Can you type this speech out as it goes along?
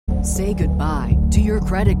Say goodbye to your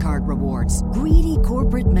credit card rewards. Greedy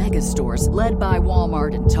corporate mega stores, led by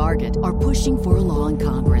Walmart and Target, are pushing for a law in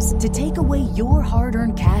Congress to take away your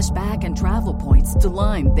hard-earned cash back and travel points to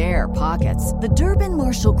line their pockets. The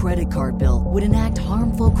Durbin-Marshall credit card bill would enact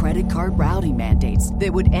harmful credit card routing mandates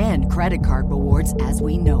that would end credit card rewards as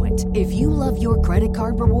we know it. If you love your credit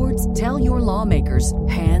card rewards, tell your lawmakers,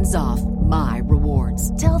 hands off my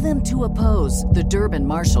rewards. Tell them to oppose the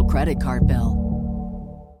Durbin-Marshall credit card bill.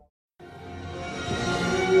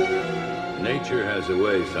 Nature has a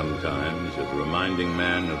way sometimes of reminding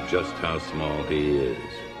man of just how small he is.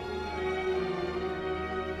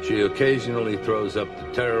 She occasionally throws up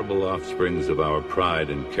the terrible offsprings of our pride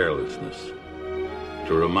and carelessness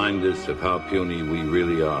to remind us of how puny we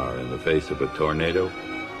really are in the face of a tornado,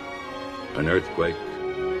 an earthquake,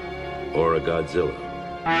 or a Godzilla.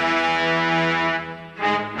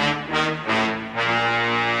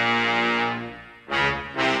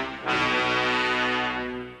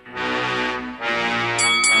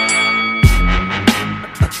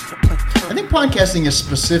 Podcasting is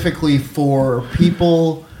specifically for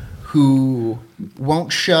people who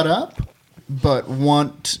won't shut up but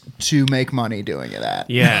want to make money doing it at.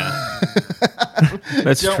 Yeah.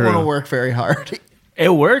 That's Don't true. want to work very hard. It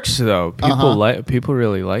works though. People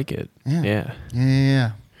really like it.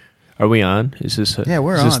 Yeah. Are we on? Is this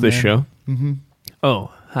we're on. Is this the man. show? Mm-hmm.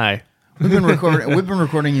 Oh, hi. We've been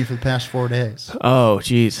recording you for the past 4 days. Oh,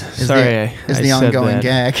 geez. Sorry. Is I the said ongoing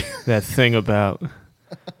gag. That thing about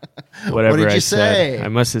whatever what did you I say? said. I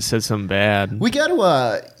must have said something bad. We got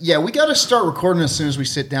to start recording as soon as we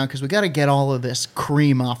sit down because we got to get all of this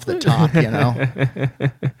cream off the top, you know.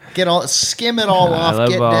 Skim it all off,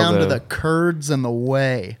 get down to the curds and the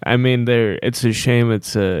whey. I mean, it's a shame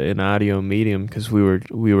it's an audio medium because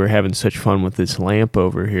we were having such fun with this lamp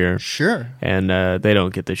over here. Sure. And they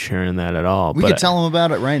don't get to share in that at all. We could tell them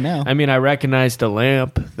about it right now. I mean, I recognized a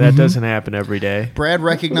lamp. That doesn't happen every day. Brad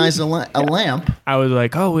recognized a lamp. I was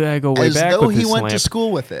like, oh, I go way as back though with he this went lamp. to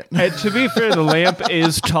school with it. And to be fair, the lamp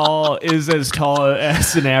is as tall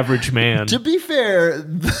as an average man. To be fair,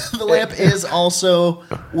 the lamp is also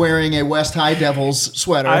wearing a West High Devils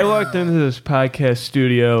sweater. I walked into this podcast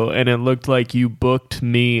studio and it looked like you booked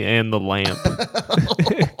me and the lamp.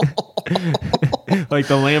 Like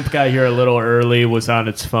the lamp got here a little early, was on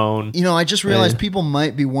its phone. You know, I just realized people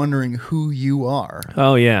might be wondering who you are.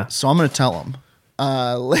 Oh, yeah. So I'm going to tell them.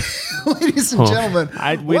 Ladies and gentlemen,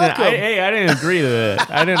 welcome. I didn't agree to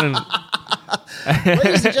that. I didn't.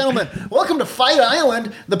 Ladies and gentlemen, welcome to Fight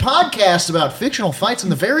Island, the podcast about fictional fights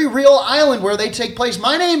in the very real island where they take place.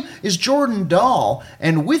 My name is Jordan Dahl,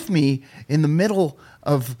 and with me in the middle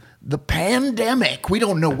of the pandemic, we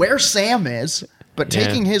don't know where Sam is, but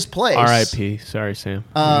taking his place. R.I.P. Sorry, Sam.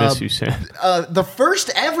 I miss you, Sam. The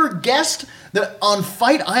first ever guest on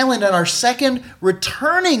Fight Island and our second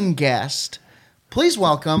returning guest. Please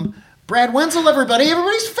welcome Brad Wenzel, everybody.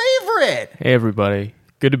 Everybody's favorite. Hey, everybody.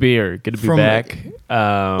 Good to be here. Good to be back.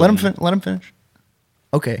 Let him finish.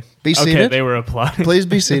 Okay. Be seated. Okay, they were applauding. Please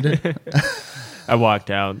be seated. I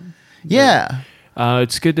walked out. Yeah.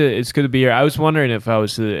 It's good to be here. I was wondering if I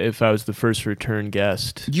was the first return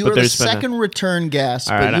guest. You are the second return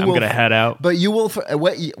guest. All right, I'm gonna head out. But you will.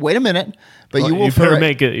 Wait a minute. But you will. You better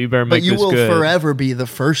make it. You better make this good. But you will forever be the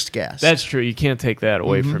first guest. That's true. You can't take that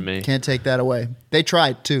away from me. Can't take that away. They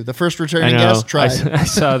tried too. The first returning guest tried. I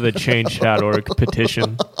saw the Change.org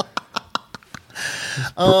petition.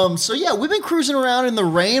 So yeah, we've been cruising around in the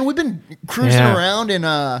rain. We've been cruising around in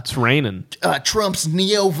it's raining. Trump's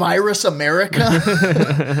neo-virus America.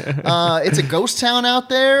 It's a ghost town out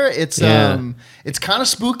there. It's kind of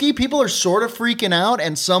spooky. People are sort of freaking out,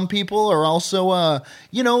 and some people are also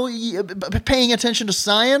paying attention to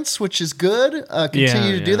science, which is good.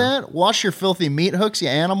 Continue to do that. Wash your filthy meat hooks, you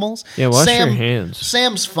animals. Yeah, wash your hands.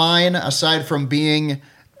 Sam's fine, aside from being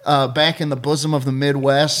back in the bosom of the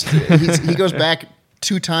Midwest. He goes back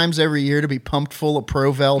 2 times every year to be pumped full of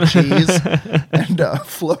Provel cheese and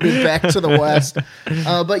floated back to the West.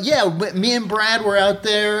 But yeah, me and Brad were out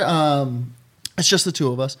there. It's just the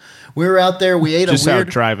two of us. We were out there. We ate just a weird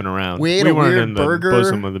out driving around. We ate a weren't weird in burger the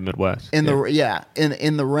bosom of the Midwest. In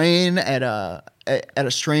the rain at a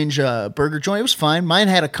strange burger joint. It was fine. Mine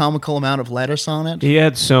had a comical amount of lettuce on it. He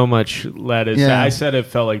had so much lettuce. Yeah. I said it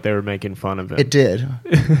felt like they were making fun of him. It did.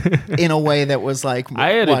 In a way that was like,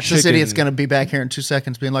 watch, this idiot's going to be back here in 2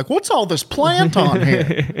 seconds being like, what's all this plant on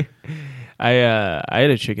here? I had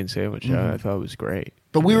a chicken sandwich. I thought it was great.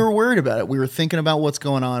 But we were worried about it. We were thinking about what's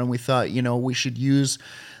going on, and we thought, we should use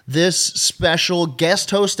this special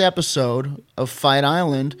guest host episode of Fight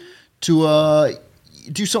Island to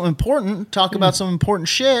do something important, talk about some important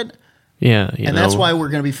shit, Yeah, and that's why we're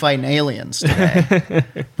going to be fighting aliens today.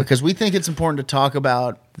 Because we think it's important to talk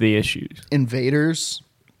about the issues. Invaders,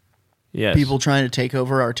 Yes. people trying to take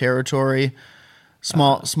over our territory,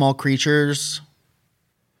 small creatures.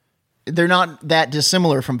 They're not that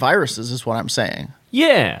dissimilar from viruses, is what I'm saying.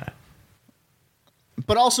 Yeah.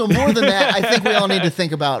 But also, more than that, I think we all need to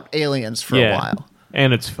think about aliens for a while.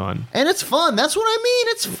 And it's fun. And it's fun. That's what I mean.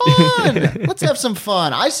 It's fun. Let's have some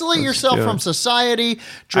fun. Isolate yourself from society.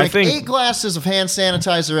 Drink 8 glasses of hand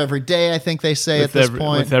sanitizer every day, I think they say at this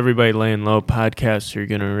point. With everybody laying low, podcasts are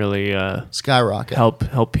going to really skyrocket.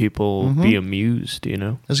 Help people be amused, you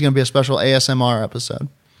know? This is going to be a special ASMR episode.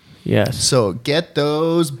 Yes. So get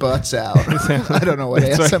those butts out. I don't know what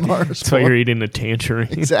ASMR is for. That's why you're eating a tangerine.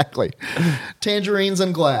 Exactly. Tangerines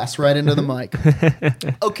and glass right into the mic.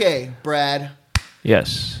 Okay, Brad.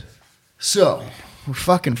 Yes. So, we're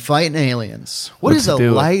fucking fighting aliens. What is a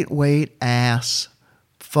lightweight ass,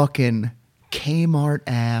 fucking Kmart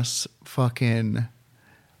ass, fucking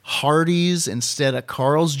Hardee's instead of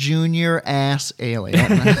Carl's Jr. ass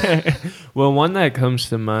alien? Well, one that comes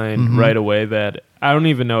to mind right away that I don't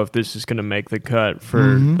even know if this is going to make the cut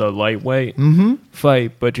for the lightweight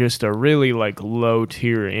fight, but just a really like low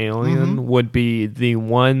tier alien would be the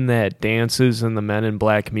one that dances in the Men in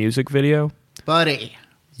Black music video. Buddy.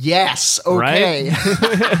 Yes. Okay.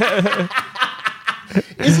 Right?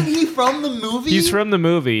 Isn't he from the movie? He's from the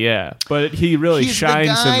movie, yeah. But he really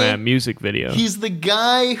shines in that music video. He's the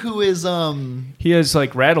guy who is He has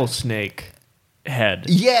like rattlesnake head.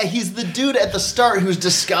 Yeah, he's the dude at the start who's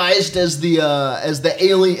disguised as the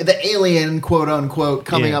alien quote unquote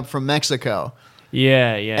coming up from Mexico.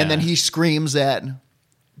 Yeah, yeah. And then he screams at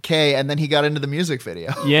Kay, and then he got into the music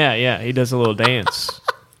video. Yeah, he does a little dance.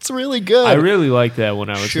 It's really good. I really liked that when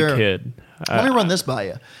I was a kid. Let me run this by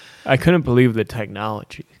you. I couldn't believe the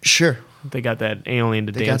technology. Sure. They got that alien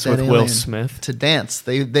to dance with Will Smith. To dance.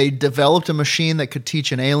 They developed a machine that could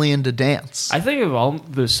teach an alien to dance. I think of all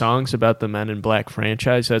the songs about the Men in Black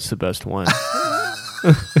franchise, that's the best one.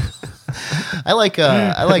 I like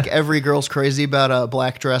Every Girl's Crazy About a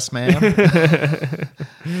Black Dressed Man.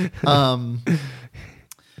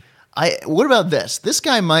 What about this? This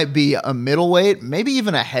guy might be a middleweight, maybe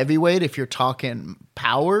even a heavyweight if you're talking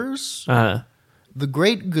powers. The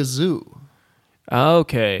Great Gazoo.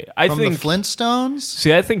 Okay. From the Flintstones?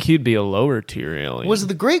 See, I think he'd be a lower tier alien. Was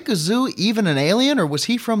the Great Gazoo even an alien, or was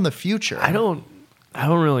he from the future? I don't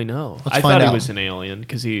really know. I thought he was an alien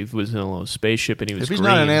because he was in a little spaceship and he was green. If he's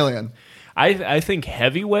not an alien. I think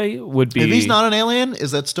heavyweight would be... If he's not an alien,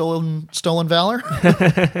 is that stolen valor?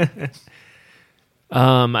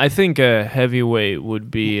 I think a heavyweight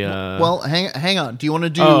would be... Well, hang on. Do you want to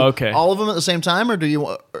do all of them at the same time, or do you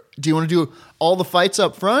want to do all the fights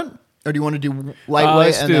up front, or do you want to do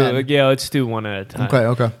lightweight? Let's do one at a time.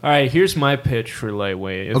 Okay. All right, here's my pitch for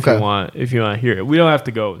lightweight. If you want to hear it, we don't have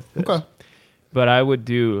to go with this. Okay. But I would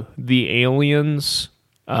do the aliens,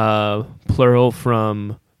 plural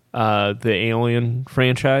from the Alien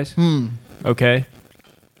franchise. Okay.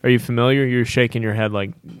 Are you familiar? You're shaking your head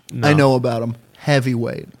like no. I know about them.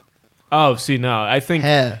 Heavyweight. Oh, see, no. I think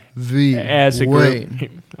heavyweight. As a group.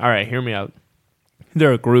 All right, hear me out.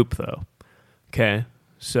 They're a group, though. Okay,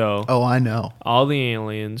 so... Oh, I know. All the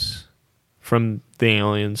aliens from the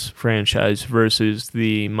Aliens franchise versus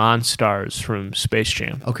the Monstars from Space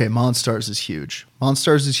Jam. Okay, Monstars is huge.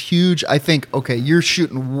 I think, you're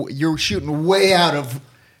shooting way out of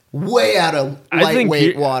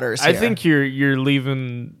lightweight waters here. I think you're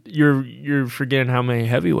leaving... You're forgetting how many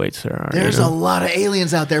heavyweights there are. There's a lot of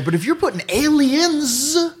aliens out there, but if you're putting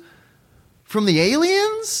aliens from the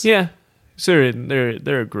Aliens... Yeah. So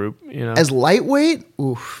they're a group, you know. As lightweight?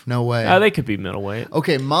 Oof, no way. They could be middleweight.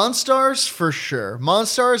 Okay, Monstars for sure.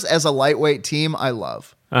 Monstars as a lightweight team, I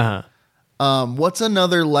love. What's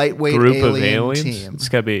another lightweight group alien of aliens? Team? It's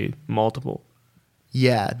got to be multiple.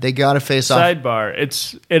 Yeah, they got to face off.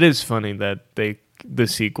 Sidebar: it is funny that the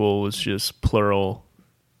sequel was just plural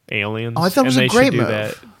aliens. Oh, I thought it was a great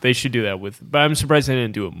move. They should do that but I'm surprised they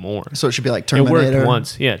didn't do it more. So it should be like Terminator. It worked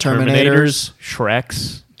once, yeah. Terminators,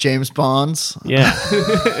 Shreks, James Bonds. Yeah.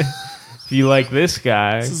 If you like this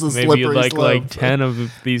guy, maybe you'd like 10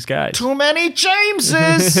 of these guys. Too many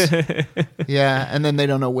Jameses. Yeah, and then they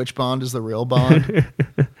don't know which Bond is the real Bond.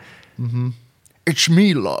 It's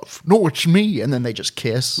me, love. No, it's me. And then they just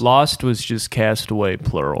kiss. Lost was just Castaway,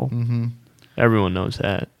 plural. Everyone knows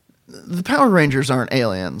that. The Power Rangers aren't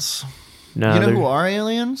aliens. No, you know who are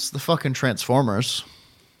aliens? The fucking Transformers.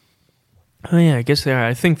 Oh yeah, I guess they are.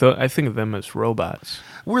 I think of them as robots.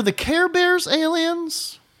 Were the Care Bears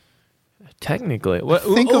aliens? Technically, I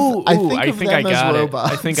think of them as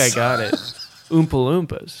robots. I think I got it. Oompa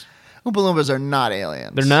Loompas. Oompa Loompas are not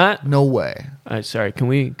aliens. They're not? No way. Sorry, can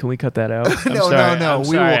we cut that out? No. I'm We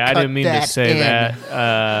sorry. will I didn't mean to say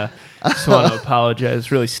that. I just want to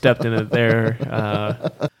apologize. Really stepped in it there.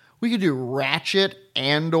 We could do Ratchet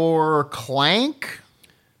and or Clank.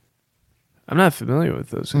 I'm not familiar with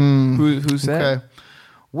those. Who's that? Okay.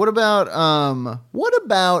 What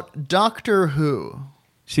about Doctor Who?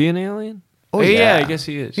 Is he an alien? Oh, yeah, I guess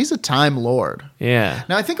he is. He's a Time Lord. Yeah.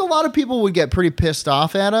 Now, I think a lot of people would get pretty pissed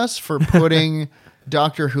off at us for putting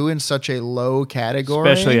Doctor Who in such a low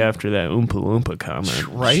category. Especially after that Oompa Loompa comment.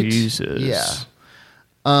 Right? Jesus. Yeah.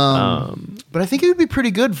 But I think it would be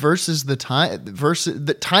pretty good versus the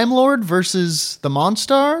Time Lord versus the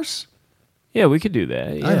Monstars. Yeah, we could do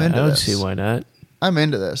that. Yeah, I don't see why not. I'm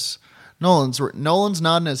into this. Nolan's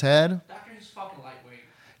nodding his head.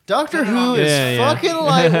 Doctor Who is fucking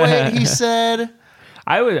lightweight, he said.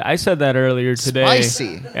 I said that earlier today.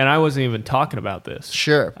 Spicy. And I wasn't even talking about this.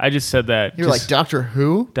 Sure. I just said that. You're like, Doctor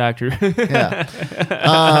Who? Doctor. Yeah.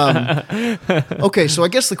 Okay, so I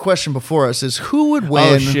guess the question before us is who would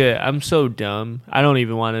win? Oh, shit. I'm so dumb. I don't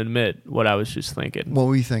even want to admit what I was just thinking. What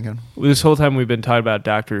were you thinking? This whole time we've been talking about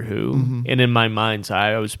Doctor Who, and in my mind's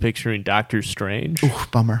eye, I was picturing Doctor Strange. Ooh,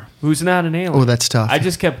 bummer. Who's not an alien. Oh, that's tough. I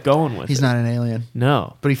just kept going with it. He's not an alien.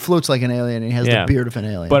 No. But he floats like an alien, and he has the beard of an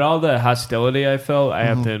alien. But all the hostility I felt, I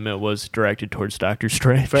have to admit, was directed towards Doctor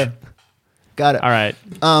Strange. Fair. Got it. All right.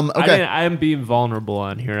 Okay. I am being vulnerable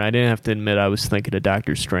on here. I didn't have to admit I was thinking of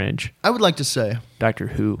Doctor Strange. I would like to say, Doctor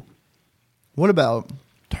Who. what about...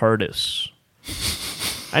 TARDIS.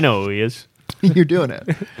 I know who he is. You're doing it.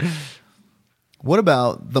 What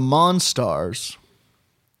about the Monstars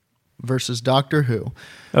versus Doctor Who?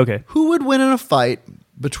 Okay. Who would win in a fight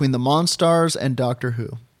between the Monstars and Doctor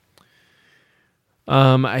Who?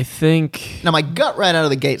 I think... Now, my gut right out of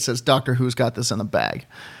the gate says Doctor Who's got this in the bag.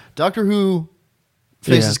 Doctor Who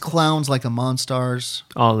faces clowns like the Monstars.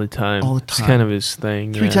 All the time. It's kind of his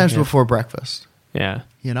thing. Three times before breakfast. Yeah.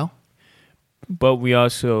 You know? But we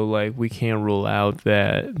also, we can't rule out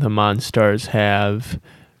that the Monstars have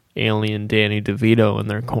alien Danny DeVito in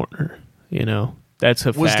their corner. You know? That's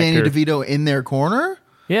a factor. Was Danny DeVito in their corner?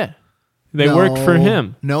 Yeah. They worked for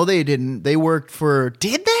him. No, they didn't. They worked for...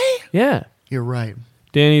 Did they? Yeah. You're right.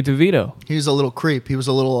 Danny DeVito. He was a little creep. He was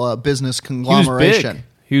a little business conglomeration.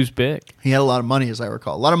 He was big. He had a lot of money, as I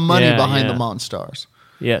recall. A lot of money behind the Monstars.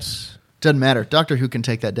 Yes. Doesn't matter. Doctor Who can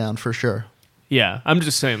take that down for sure. Yeah, I'm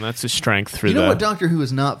just saying that's a strength for You know what Doctor Who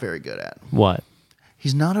is not very good at? What?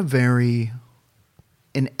 He's not a very...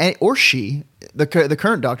 Or she. The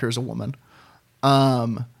current Doctor is a woman.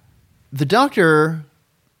 The Doctor...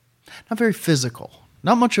 Not very physical.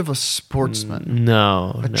 Not much of a sportsman.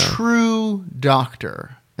 No. A true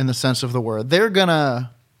doctor, in the sense of the word. They're going to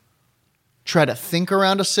try to think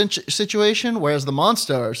around a situation, whereas the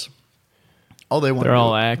Monstars, they're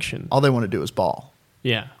all action. All they want to do is ball.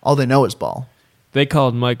 Yeah. All they know is ball. They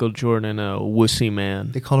called Michael Jordan a wussy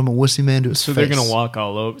man. They called him a wussy man to his face. So they're going to walk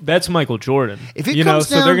all over. That's Michael Jordan. If it comes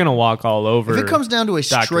down, so they're going to walk all over. If it comes down to a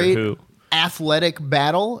straight athletic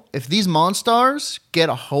battle, if these Monstars get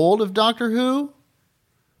a hold of Doctor Who,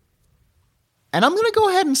 and I'm going to go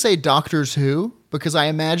ahead and say Doctors Who, because I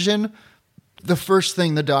imagine the first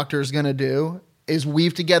thing the Doctor is going to do is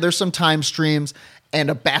weave together some time streams, and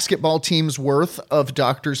a basketball team's worth of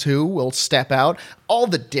Doctors Who will step out. All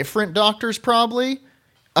the different Doctors, probably.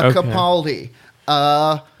 Capaldi.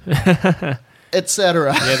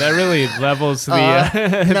 Etc. Yeah, that really levels the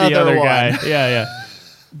other one. guy. Yeah.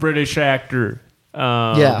 British actor.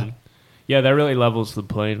 Yeah, that really levels the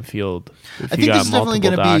playing field. If I think this is definitely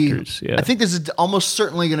going to be. Yeah. I think this is almost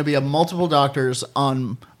certainly going to be a multiple doctors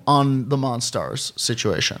on the Monstars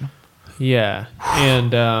situation. Yeah,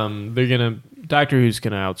 and they're gonna Doctor Who's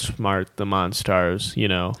gonna outsmart the Monstars. You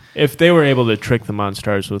know, if they were able to trick the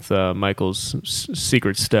Monstars with Michael's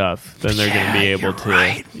secret stuff, then they're gonna be able to.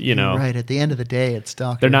 Right. You know, right. At the end of the day, it's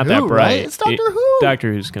Doctor Who. They're not that bright. Right? It's Doctor Who.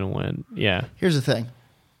 Doctor Who's gonna win. Yeah. Here's the thing.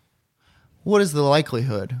 What is the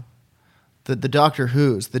likelihood that the Doctor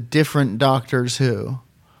Who's, the different Doctors Who,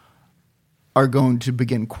 are going to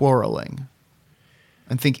begin quarreling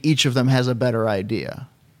and think each of them has a better idea?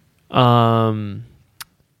 I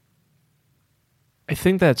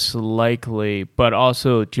think that's likely, but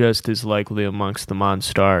also just as likely amongst the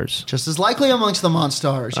Monstars. Just as likely amongst the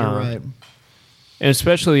Monstars, you're right. And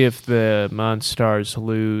especially if the Monstars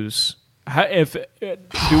lose.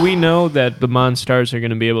 Do we know that the Monstars are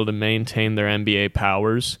going to be able to maintain their NBA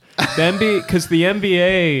powers? Because the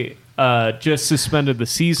NBA just suspended the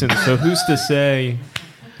season, so who's to say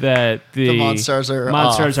that the monsters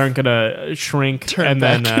aren't gonna shrink turn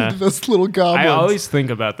back into those little goblins. I always think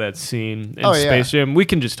about that scene in Space Jam. We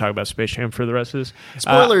can just talk about Space Jam for the rest of this.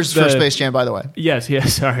 Spoilers for Space Jam, by the way. Yes.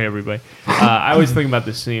 Sorry, everybody. I always think about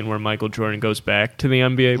the scene where Michael Jordan goes back to the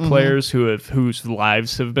NBA players whose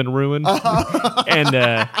lives have been ruined,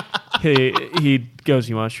 and he goes,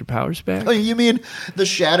 "You want your powers back?" Oh, you mean the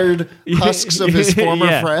shattered husks of his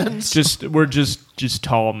former friends? We're just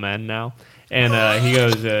tall men now. And he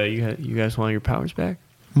goes, you guys want your powers back?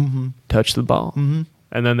 Mm-hmm. Touch the ball. Mm-hmm.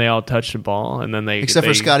 And then they all touch the ball, and then except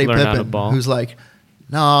for Scottie Pippen, who's like,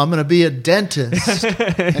 "No, I'm going to be a dentist,"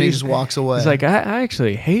 and he just walks away. He's like, I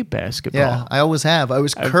actually hate basketball. Yeah, I always have. I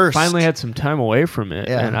was cursed. I finally had some time away from it,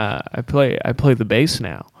 and I play the bass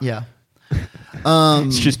now. Yeah,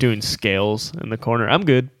 it's just doing scales in the corner. I'm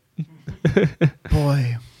good.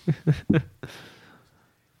 Boy,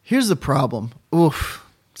 here's the problem. Oof.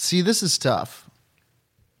 See, this is tough.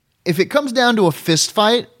 If it comes down to a fist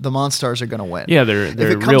fight, the Monstars are going to win. Yeah, they're If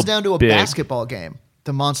it comes down to a basketball game,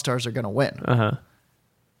 the Monstars are going to win. Uh-huh.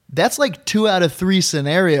 That's like 2 out of 3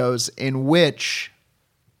 scenarios in which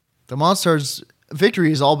the Monstars'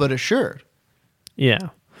 victory is all but assured. Yeah.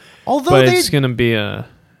 Although it's going to be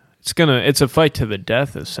it's a fight to the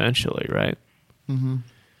death, essentially, right? Mm-hmm.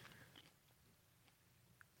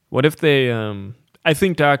 What if they, I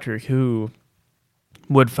think Doctor Who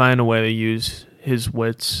would find a way to use his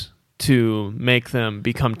wits to make them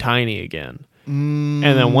become tiny again. And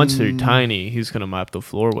then once they're tiny, he's going to mop the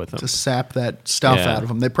floor with them. To sap that stuff out of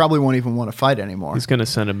them. They probably won't even want to fight anymore. He's going to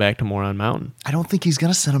send them back to Moron Mountain. I don't think he's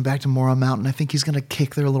going to send them back to Moron Mountain. I think he's going to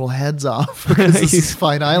kick their little heads off. Because this is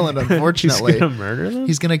Fight Island, unfortunately. He's going to murder them?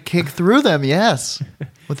 He's going to kick through them, yes.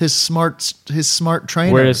 With his smart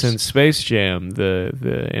trainers. Whereas in Space Jam, the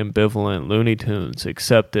ambivalent Looney Tunes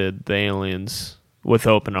accepted the aliens with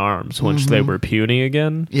open arms once they were puny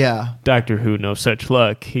again. Yeah. Doctor Who, no such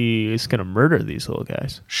luck. He is going to murder these little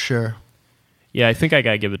guys. Sure. Yeah, I think I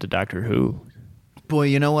got to give it to Doctor Who. Boy,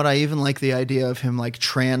 you know what? I even like the idea of him like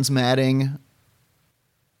transmatting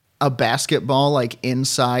a basketball like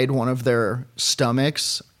inside one of their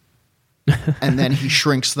stomachs and then he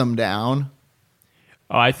shrinks them down.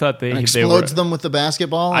 Oh, I thought they explodes them with the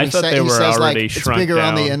basketball. I thought they were already like, shrunk it's bigger down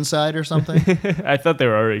on the inside or something. I thought they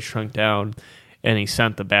were already shrunk down. And he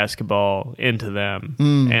sent the basketball into them,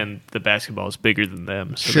 and the basketball is bigger than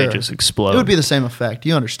them, so they just explode. It would be the same effect.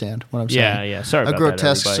 You understand what I'm saying? Yeah. Sorry about that,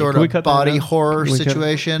 grotesque sort of body horror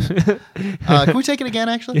situation. Can we take it again,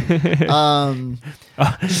 actually?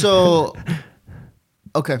 So,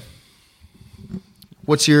 okay.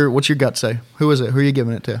 What's your gut say? Who is it? Who are you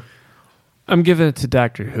giving it to? I'm giving it to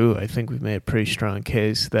Doctor Who. I think we've made a pretty strong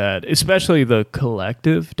case that, especially the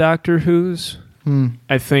collective Doctor Who's,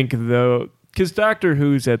 I think though... Because Doctor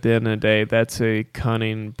Who's, at the end of the day, that's a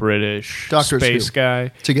cunning British space guy.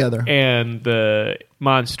 Together. And the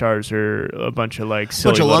Monstars are a bunch of like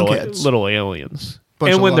silly little aliens.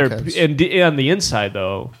 And when they're on the inside,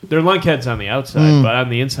 though, they're lunkheads on the outside, but on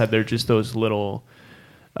the inside, they're just those little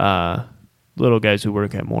guys who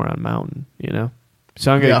work at Moron Mountain, you know?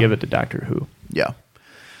 So I'm going to give it to Doctor Who. Yeah.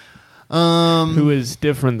 Who is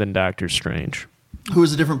different than Doctor Strange. Who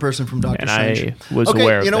is a different person from Doctor Strange. I was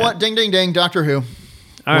aware of that. You know what? Ding, ding, ding. Doctor Who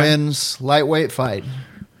wins lightweight fight.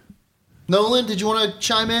 Nolan, did you want to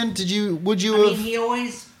chime in? Would you have... he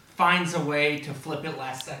always finds a way to flip it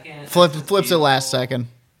last second. Flips it last second.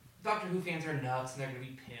 Doctor Who fans are nuts, and they're going to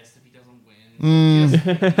be pissed if he doesn't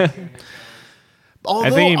win. Although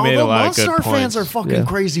Monstar fans are fucking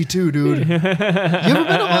crazy too, dude. You ever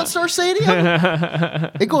been to Monstar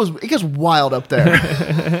Stadium? It gets wild up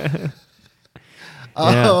there.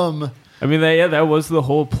 I mean, that was the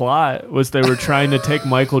whole plot, was they were trying to take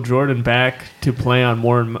Michael Jordan back to play on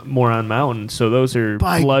Moron Mountain, so those are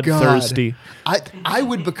bloodthirsty. I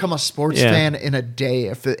would become a sports fan in a day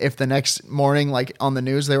if the next morning, like on the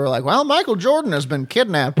news, they were like, well, Michael Jordan has been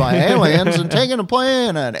kidnapped by aliens and taken to play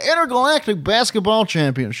in an intergalactic basketball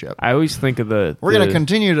championship. I always think of we're going to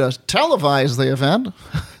continue to televise the event.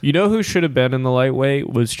 You know who should have been in the lightweight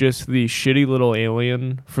was just the shitty little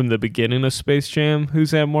alien from the beginning of Space Jam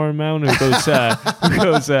who's at Moron Mountain who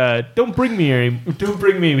goes, don't bring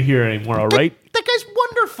me here anymore, all right? That guy's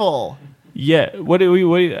wonderful. Yeah,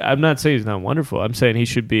 I'm not saying he's not wonderful. I'm saying we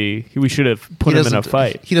should have put him in a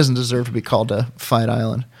fight. He doesn't deserve to be called to Fight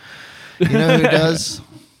Island. You know who does?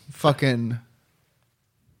 Fucking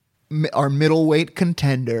our middleweight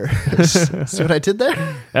contender. See what I did there?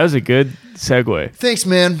 That was a good segue. Thanks,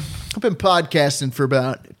 man. I've been podcasting for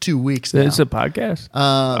about 2 weeks now. It's a podcast?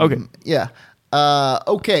 Okay. Yeah.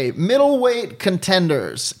 Okay, middleweight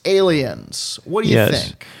contenders, aliens. What do you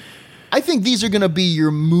think? I think these are going to be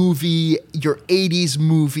your 80s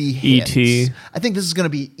movie hits. E.T. I think this is going to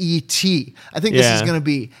be E.T. I think this is going to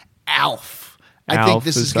be Alf. I think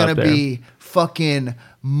this is going to be fucking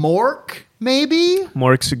Mork, maybe?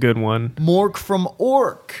 Mork's a good one. Mork from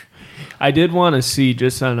Ork. I did want to see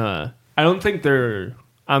just on a... I don't think they're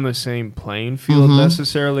on the same playing field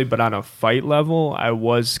necessarily, but on a fight level, I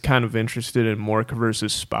was kind of interested in Mork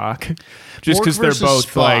versus Spock. Just because they're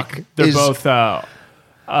both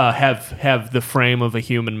have the frame of a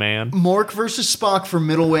human man. Mork versus Spock for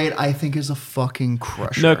middleweight, I think, is a fucking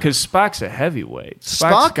crusher. No, because Spock's a heavyweight.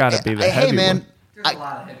 Spock's got to be the heavyweight. Hey, man.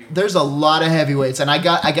 There's a lot of heavyweights, and I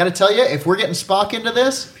got to tell you, if we're getting Spock into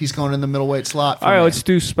this, he's going in the middleweight slot. All right, let's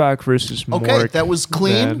do Spock versus Mork. Okay, that was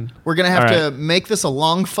clean. Then. We're gonna have to make this a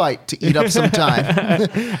long fight to eat up some time.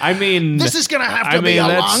 I mean, this is gonna have to be a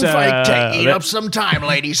long fight to eat up some time,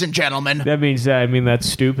 ladies and gentlemen. That means, that's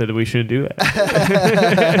stupid. We shouldn't do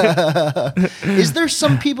that. Is there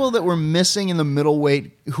some people that we're missing in the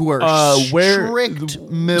middleweight who are strict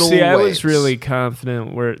middleweights? See, I was really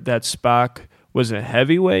confident that Spock was a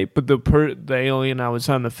heavyweight, but the alien I was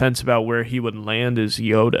on the fence about where he would land is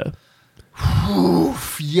Yoda.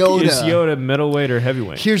 Oof, Yoda. Is Yoda middleweight or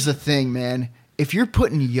heavyweight? Here's the thing, man. If you're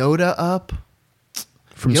putting Yoda up,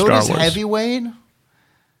 from Yoda's Star Wars. heavyweight,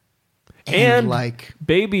 and like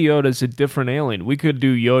Baby Yoda's a different alien. We could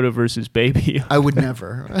do Yoda versus Baby Yoda. I would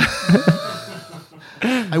never.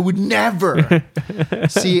 I would never.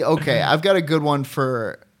 See, okay, I've got a good one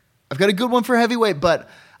for heavyweight, but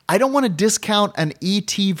I don't want to discount an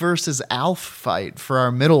E.T. versus Alf fight for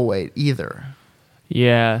our middleweight either.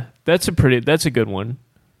 Yeah, that's a good one.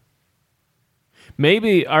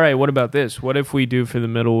 Maybe, all right, what about this? What if we do for the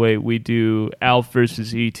middleweight, we do Alf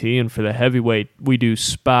versus E.T., and for the heavyweight, we do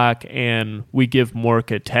Spock, and we give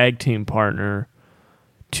Mork a tag team partner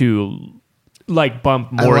to, like,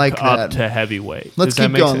 bump Mork up to heavyweight. Let's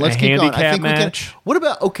keep going. I think match? we can. What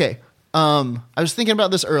about, okay, I was thinking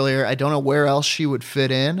about this earlier. I don't know where else she would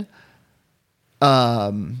fit in.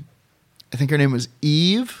 I think her name was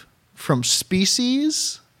Eve from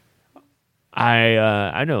Species.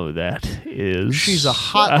 I know who that is. She's a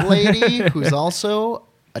hot lady who's also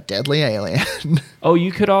a deadly alien. Oh,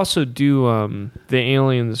 you could also do the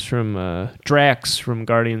aliens from Drax from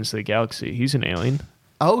Guardians of the Galaxy. He's an alien.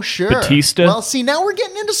 Oh, sure. Batista. Well, see, now we're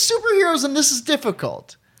getting into superheroes, and this is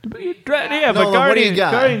difficult. But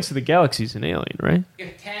Guardians of the Galaxy is an alien, right?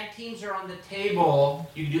 If tag teams are on the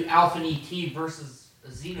table, you can do Alpha and ET versus a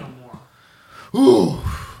Xenomorph. Ooh.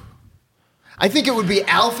 I think it would be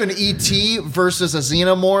Alf and E.T. versus a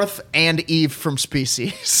Xenomorph and Eve from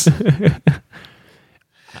Species.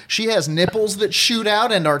 She has nipples that shoot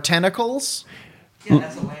out and are tentacles. Yeah,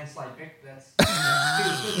 that's a landslide pick. That's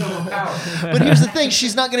power. But here's the thing.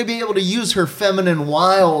 She's not going to be able to use her feminine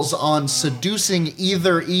wiles on seducing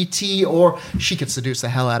either E.T. or she could seduce the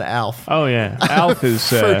hell out of Alf. Oh, yeah. Alf is...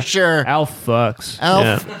 For sure. Alf fucks.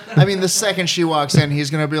 Alf. Yeah. I mean, the second she walks in,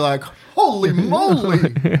 he's going to be like... Holy moly!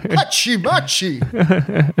 Hachi machi!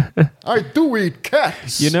 I do eat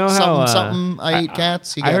cats. You know how I eat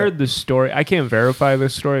cats. I heard the story. I can't verify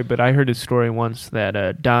this story, but I heard a story once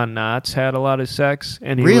that Don Knotts had a lot of sex,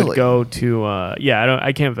 and he would go to.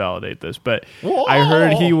 I can't validate this, but Whoa. I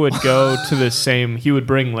heard he would go to the same. He would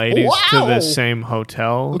bring ladies to the same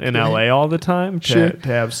hotel in LA all the time to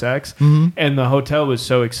have sex, and the hotel was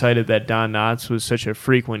so excited that Don Knotts was such a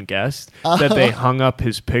frequent guest that they hung up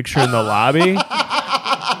his picture in the lobby,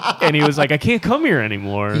 and he was like, I can't come here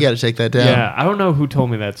anymore. You got to take that down. Yeah, I don't know who told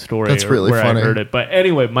me that story. That's really where funny. I heard it, but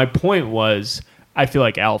anyway, my point was, I feel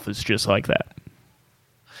like Alf is just like that.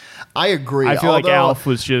 I agree. I feel like Alf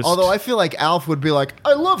was just... Although I feel like Alf would be like,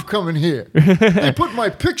 I love coming here. They put my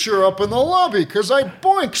picture up in the lobby because I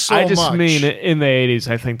boink so much. I just mean, in the 80s,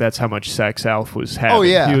 I think that's how much sex Alf was having. Oh,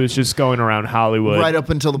 yeah. He was just going around Hollywood. Right up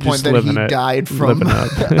until the point that he died from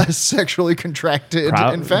a sexually contracted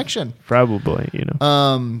infection. Probably, you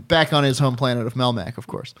know. Back on his home planet of Melmac, of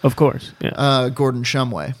course. Of course, yeah. Gordon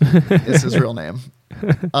Shumway is his real name.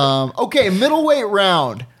 Okay, middleweight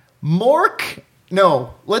round. Mork...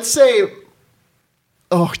 No, let's say...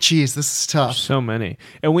 Oh, geez, this is tough. So many.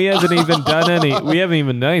 And we haven't even done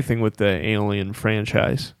anything with the Alien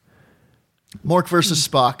franchise. Mork versus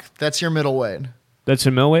Spock. That's your middleweight. That's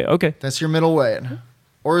a middleweight? Okay. That's your middleweight.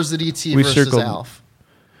 Or is it E.T. versus Alf?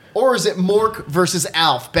 Or is it Mork versus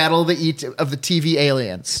Alf? Battle of the TV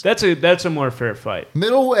aliens. That's a more fair fight.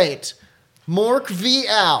 Middleweight. Mork v.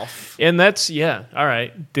 Alf. And that's, yeah, all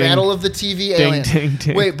right. Ding. Battle of the TV aliens. Ding,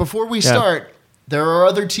 ding. Wait, before we start... There are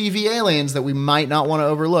other TV aliens that we might not want to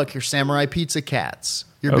overlook. Your samurai pizza cats.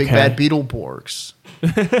 Your big bad Beetleborgs.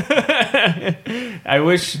 I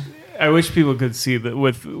wish I wish people could see that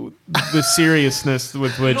with the seriousness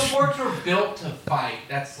with which Beetleborgs were built to fight.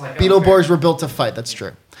 That's like Beetleborgs were built to fight. That's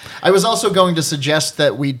true. I was also going to suggest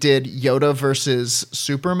that we did Yoda versus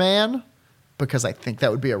Superman because I think that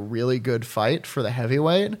would be a really good fight for the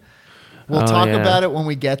heavyweight. We'll talk about it when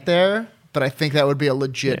we get there, but I think that would be a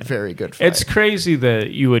legit very good fight. It's crazy that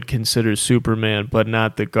you would consider Superman, but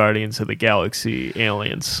not the Guardians of the Galaxy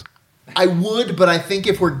aliens. I would, but I think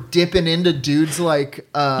if we're dipping into dudes like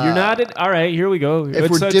you're not all right, here we go.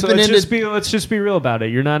 Let's just be real about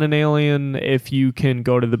it. You're not an alien if you can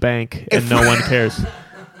go to the bank and no one cares.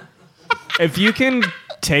 If you can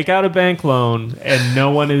take out a bank loan and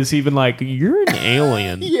no one is even like, you're an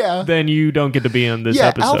alien, then you don't get to be in this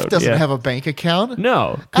episode. Alf doesn't have a bank account.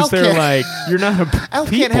 No, because they're like, you're not a Alf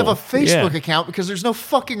can't have a Facebook account because there's no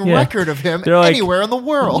fucking record of him anywhere in the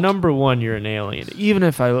world. Number one, you're an alien. Even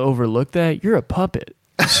if I overlook that, you're a puppet.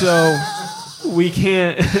 So we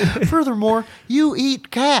can't. Furthermore, you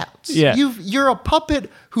eat cats. Yeah. You're a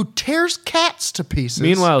puppet who tears cats to pieces.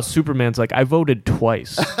 Meanwhile, Superman's like, I voted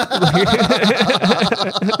twice.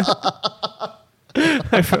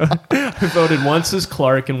 I voted once as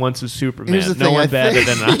Clark and once as Superman. Here's the thing, one better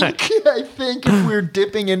than I. I think if we're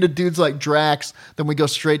dipping into dudes like Drax, then we go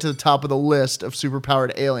straight to the top of the list of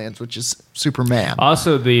superpowered aliens, which is Superman.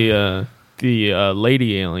 Also, the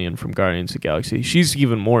lady alien from Guardians of the Galaxy, she's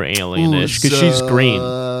even more alienish because she's green.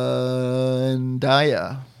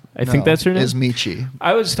 Zendaya. I think that's her name. Is Michi.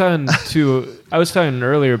 I was talking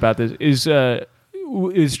earlier about this. Is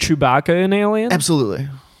Chewbacca an alien? Absolutely.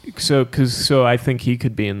 So I think he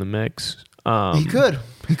could be in the mix. He could.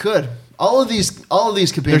 All of these could be in the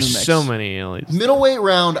mix. There's so many aliens. Middleweight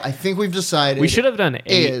round, I think we've decided. We should have done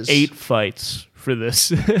eight fights for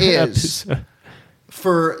this episode.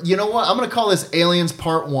 For, you know what? I'm going to call this Aliens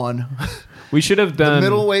Part 1. We should have done the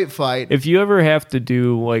middleweight fight. If you ever have to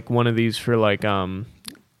do like one of these for like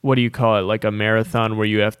what do you call it? Like a marathon where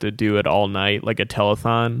you have to do it all night, like a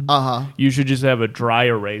telethon. You should just have a dry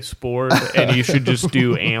erase board and you should just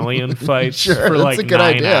do alien fights for like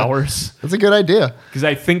 9 hours. That's a good idea. Because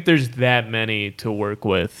I think there's that many to work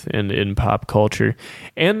with in pop culture.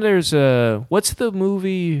 And there's what's the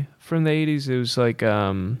movie from the 80s? It was like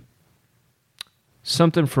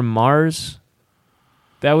something from Mars.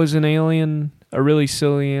 That was an alien, a really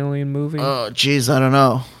silly alien movie. Oh, geez, I don't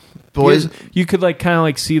know. Boys, you could like kind of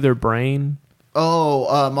like see their brain.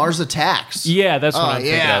 Oh, Mars Attacks. Yeah, that's what I'm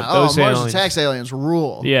thinking of. Those Mars Attacks aliens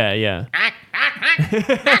rule. Yeah.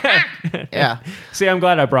 Yeah. See, I'm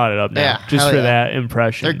glad I brought it up now, just for that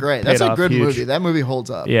impression. They're great. That's a good movie. That movie holds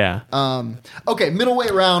up. Yeah. Okay,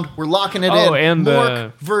 middleweight round. We're locking it in. And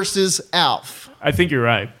Mork versus Alf. I think you're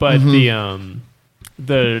right, but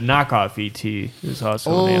the knockoff E.T. is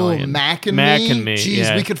also an alien. Mac and me?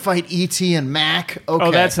 Jeez, we could fight E.T. and Mac. Okay. Oh,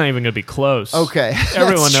 that's not even going to be close. Okay.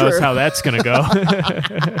 Everyone knows how that's going to go.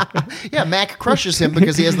 Yeah, Mac crushes him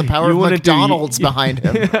because he has the power of McDonald's behind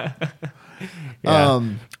him. Yeah.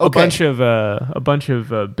 A bunch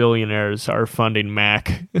of billionaires are funding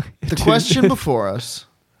Mac. The question before us,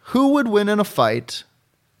 who would win in a fight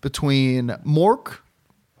between Mork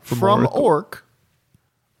from Ork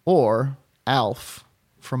or Alf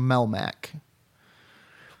from Melmac?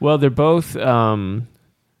 Well, they're both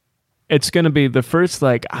it's going to be the first,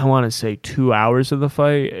 like, I want to say 2 hours of the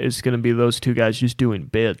fight is going to be those two guys just doing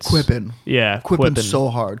bits. Quipping. Yeah. Quipping so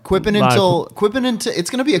hard. Quipping until it's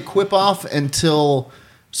going to be a quip off until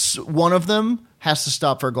one of them has to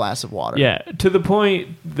stop for a glass of water. Yeah. To the point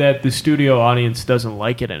that the studio audience doesn't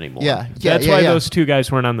like it anymore. Yeah. That's why those two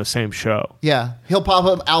guys weren't on the same show. Yeah. He'll pop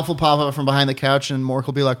up, Alf will pop up from behind the couch and Mork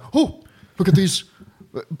will be like, oh, look at these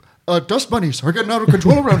dust bunnies are getting out of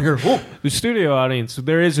control around here. Oh. The studio audience,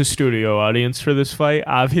 there is a studio audience for this fight,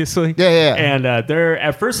 obviously. Yeah. And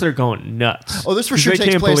at first they're going nuts. Oh, this for sure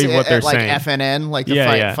takes place at like FNN, like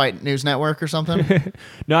the Fight News Network or something.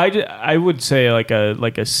 No, I would say like a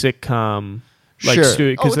sitcom. Like sure.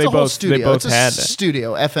 Studio, because they both had it.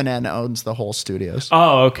 Studio. FNN owns the whole studios.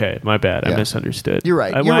 Oh, okay. My bad. I misunderstood. You're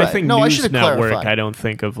right. When I think News Network, I don't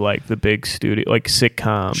think of like the big studio, like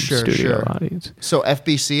sitcom studio audience. So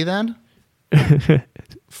FBC then?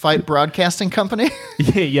 Fight Broadcasting Company?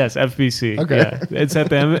 Yes, FBC. Okay. Yeah. It's at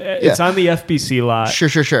them. It's on the FBC lot.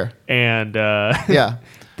 Sure. And yeah.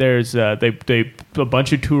 There's a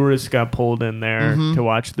bunch of tourists got pulled in there to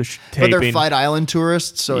watch the taping. But they're Fight Island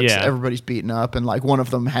tourists, so it's everybody's beaten up, and like one of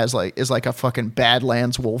them is like a fucking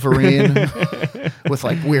Badlands Wolverine with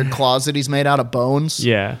like weird claws that he's made out of bones.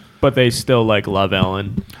 Yeah. But they still love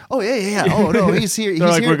Ellen. Oh yeah. Oh no, he's here. They're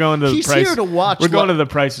he's here. we're going to he's the price. here to watch. We're going to the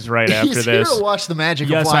Prices Right after he's this. Here to watch the magic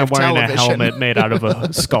yes, of live I'm wearing television. a helmet made out of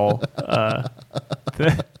a skull.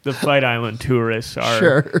 The Fight Island tourists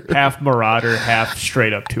are half marauder, half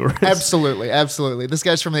straight up tourists. Absolutely. This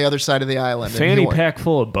guy's from the other side of the island. Fanny pack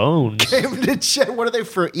full of bones. What are they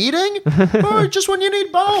for eating? Or just when you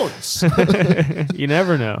need bones? You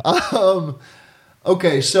never know.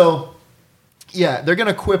 Okay, so yeah, they're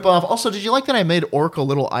gonna quip off. Also, did you like that I made Orc a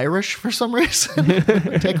little Irish for some reason?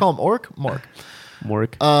 Did I call him Orc? Mork.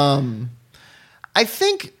 I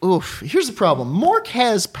think. Here's the problem. Mork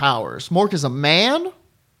has powers. Mork is a man.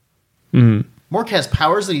 Mm-hmm. Mork has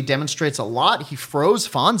powers that he demonstrates a lot. He froze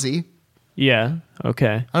Fonzie. Yeah.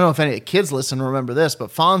 Okay. I don't know if any of the kids listen remember this, but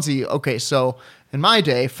Fonzie. Okay, so in my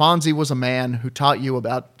day, Fonzie was a man who taught you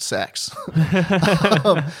about sex.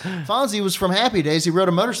 Fonzie was from Happy Days. He rode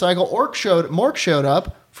a motorcycle. Mork showed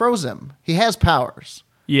up, froze him. He has powers.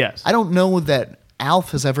 Yes. I don't know that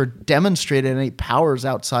Alf has ever demonstrated any powers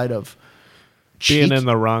outside of being in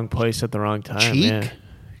the wrong place at the wrong time. Yeah.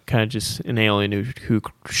 Kind of just an alien who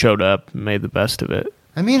showed up and made the best of it.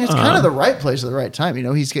 I mean, it's kind of the right place at the right time. You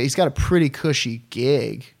know, he's got a pretty cushy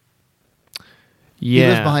gig. Yeah, he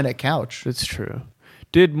lives behind a couch. That's true.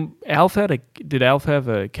 Did Alf have a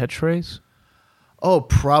catchphrase? Oh,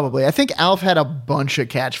 probably. I think Alf had a bunch of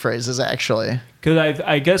catchphrases, actually. Because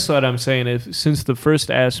I guess what I'm saying is, since the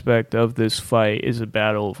first aspect of this fight is a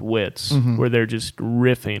battle of wits, where they're just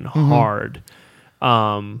riffing hard,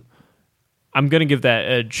 I'm going to give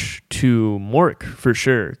that edge to Mork for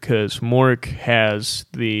sure, because Mork has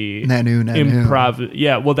the improv.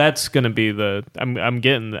 Yeah, well, that's going to be the. I'm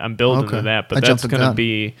building to that, but that's going to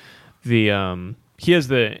be the. He has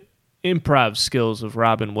the improv skills of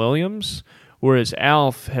Robin Williams, whereas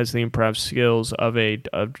Alf has the improv skills of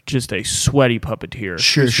just a sweaty puppeteer.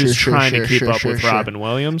 Who's trying to keep up with Robin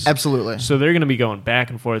Williams. Absolutely. So they're going to be going back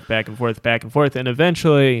and forth, and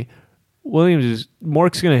eventually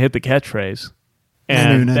Mork's going to hit the catchphrase,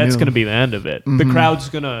 and that's going to be the end of it. The crowd's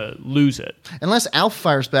going to lose it. Unless Alf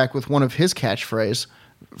fires back with one of his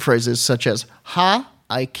phrases, such as, "Ha,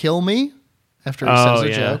 I kill me," after he says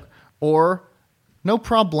a joke, or "No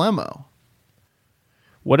problemo."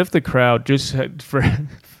 What if the crowd, just for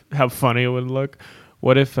how funny it would look,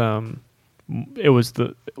 what if Alf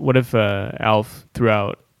threw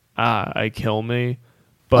out, "I kill me,"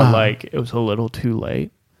 but it was a little too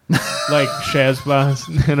late? Like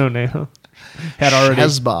Shazbot Nano had already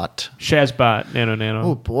Shazbot Nano.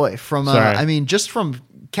 Oh boy! Just from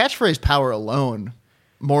catchphrase power alone,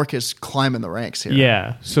 Mork is climbing the ranks here.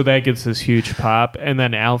 Yeah, so that gets this huge pop, and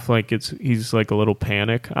then Alf he's like a little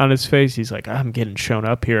panic on his face. He's like, "I'm getting shown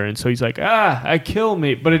up here," and so he's like, "I kill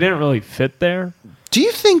me," but it didn't really fit there. Do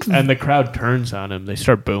you think? And the crowd turns on him. They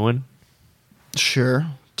start booing. Sure.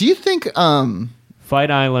 Do you think? Fight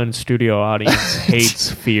Island studio audience hates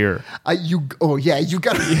fear. You gotta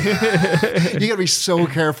be so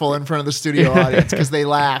careful in front of the studio audience, because they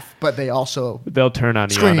laugh, but they'll turn on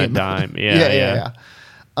scream. You on a dime. Yeah.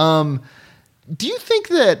 Do you think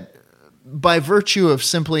that by virtue of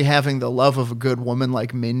simply having the love of a good woman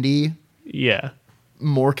like Mindy,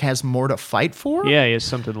 Mork has more to fight for? Yeah, he has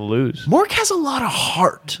something to lose. Mork has a lot of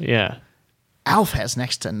heart. Yeah. Alf has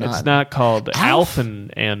next to none. It's not called Alf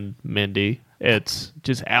and Mindy. It's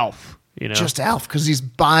just Alf, Just Alf, because he's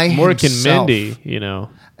by Mork himself. and Mindy,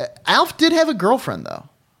 Alf did have a girlfriend, though.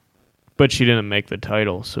 But she didn't make the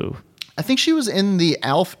title, so... I think she was in the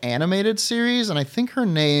Alf animated series, and I think her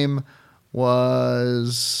name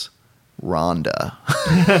was Rhonda.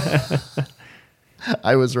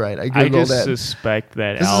 I was right. I Googled it. I just suspect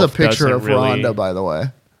that this Alf is a picture of really... Rhonda, by the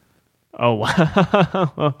way. Oh,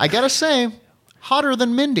 wow. I gotta say... hotter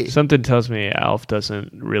than Mindy. Something tells me Alf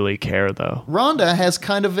doesn't really care, though. Rhonda has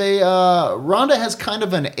kind of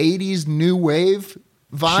an 80s new wave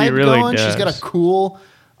vibe she really going. Does. She's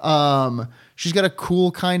got a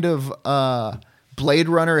cool kind of Blade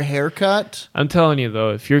Runner haircut. I'm telling you, though,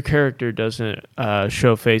 if your character doesn't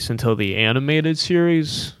show face until the animated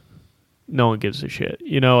series, no one gives a shit.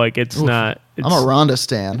 It's not... I'm a Rhonda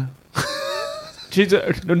stan.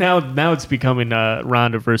 Now it's becoming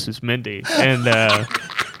Rhonda versus Mindy, and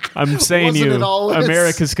I'm saying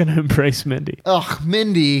America's going to embrace Mindy. Ugh,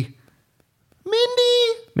 Mindy,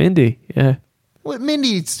 yeah. Well,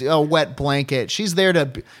 Mindy's a wet blanket. She's there to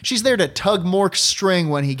tug Mork's string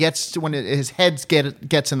when his head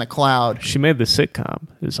gets in the cloud. She made the sitcom.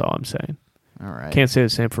 Is all I'm saying. All right. Can't say the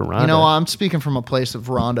same for Rhonda. I'm speaking from a place of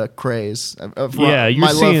Rhonda craze. You're love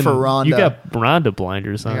for Rhonda. You got Rhonda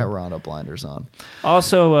blinders on. I got Rhonda blinders on.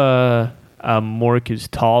 Also, Mork is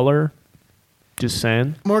taller. Just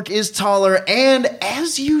saying. Mork is taller, and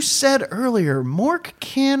as you said earlier, Mork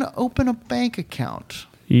can open a bank account.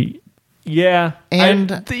 Yeah.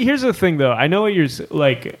 And here's the thing, though. I know what you're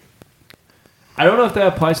like. I don't know if that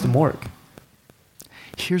applies to Mork.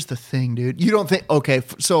 Here's the thing, dude. You don't think? Okay,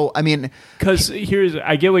 so I mean, because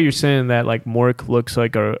I get what you're saying that like Mork looks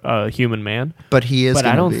like a human man, but he is. But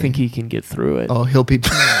I don't think he can get through it. Oh, he'll be.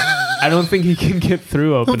 I don't think he can get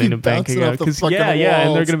through opening a bank account because and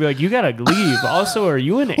they're gonna be like, you gotta leave. Also, are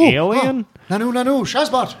you an alien? Nanu,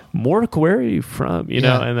 Shazbot. Mork, where are you from? You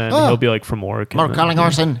know, and then he'll be like from Mork. Mork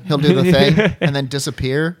Collingorson. He'll do the thing and then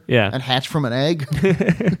disappear. Yeah, and hatch from an egg.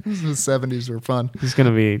 The 70s were fun. He's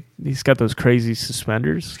got those crazy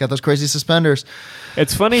suspenders. He's got those crazy suspenders.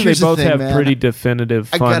 It's funny they both have pretty definitive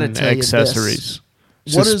fun accessories.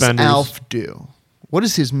 What does Alf do? What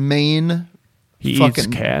is his main? He eats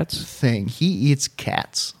cats. Thing. He eats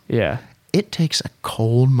cats. Yeah. It takes a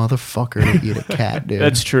cold motherfucker to eat a cat, dude.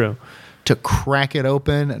 That's true. To crack it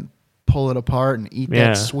open and pull it apart and eat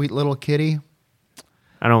that sweet little kitty.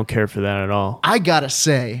 I don't care for that at all. I gotta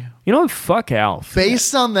say. You know what? Fuck Alf.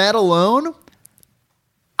 Based on that alone,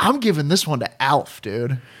 I'm giving this one to Alf,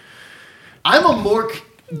 dude. I'm a Mork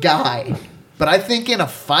guy, but I think in a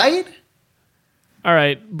fight... All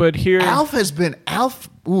right, but here Alf.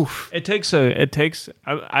 Oof.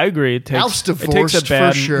 I agree. Alf's divorced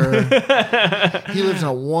for sure. He lives in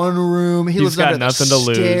a one room. He lives under the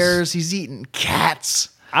stairs. He's eating cats.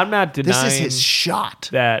 I'm not denying this is his shot.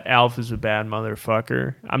 That Alf is a bad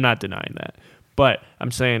motherfucker. I'm not denying that. But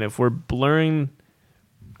I'm saying if we're blurring,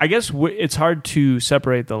 I guess it's hard to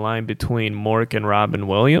separate the line between Mork and Robin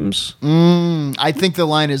Williams. I think the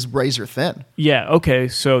line is razor thin. Yeah, okay.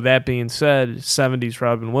 So that being said, 70s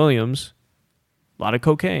Robin Williams, a lot of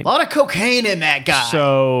cocaine. A lot of cocaine in that guy.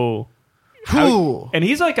 So, and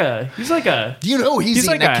he's like a. You know he's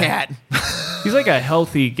eating like a cat. He's like a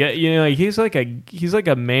healthy guy. You know, like he's like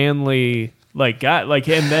a manly like guy. Like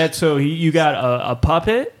and that. So you got a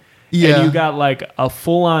puppet. Yeah. And you got like a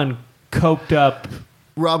full on coked up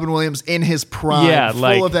Robin Williams in his prime,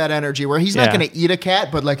 full of that energy, where he's not going to eat a cat,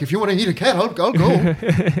 but like, if you want to eat a cat, I'll go.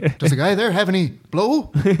 Does the guy there have any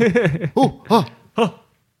blow?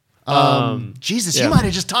 Jesus, you might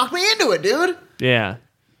have just talked me into it, dude. Yeah.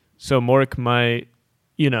 So Mork might,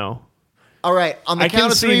 All right, on the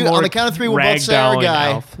count of three, we'll both say our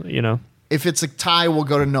guy. Alf, if it's a tie, we'll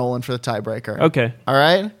go to Nolan for the tiebreaker. Okay. All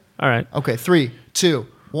right. Okay. 3, 2,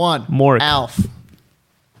 1. Mork. Alf.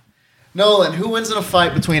 Nolan, who wins in a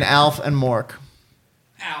fight between Alf and Mork?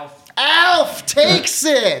 Alf. Alf takes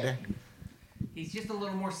it. He's just a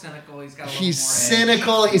little more cynical. He's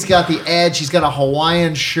cynical. He's got the edge. He's got a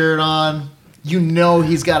Hawaiian shirt on. You know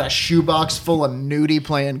he's got a shoebox full of nudie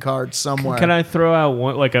playing cards somewhere. Can I throw out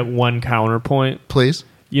one counterpoint? Please.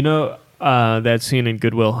 You know that scene in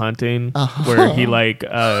Good Will Hunting where he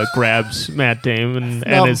grabs Matt Damon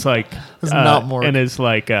and it's like not Mork. And it's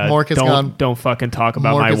like Mork is gone. Don't fucking talk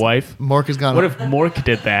about my wife. Mork is gone. What if Mork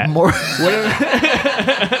did that?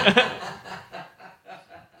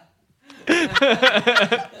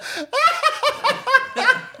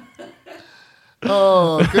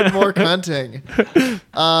 Oh, good Mork hunting.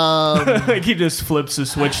 Like he just flips the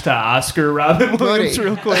switch to Oscar Robin Williams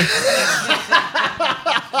real quick.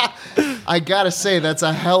 I gotta say, that's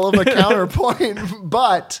a hell of a counterpoint,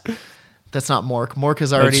 but that's not Mork. Mork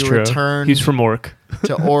has already returned. He's from Ork.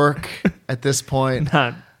 To Ork at this point.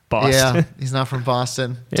 Not Boston. Yeah, he's not from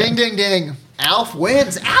Boston. Yeah. Ding, ding, ding. Alf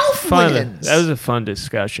wins. Alf wins. That was a fun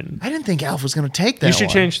discussion. I didn't think Alf was going to take that. You should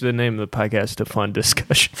change the name of the podcast to Fun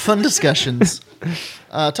Discussion. Fun Discussions.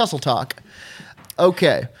 Tussle Talk.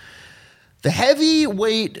 Okay. The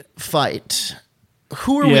heavyweight fight.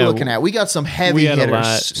 Who are we looking at? We got some heavy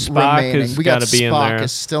hitters remaining. We got Spock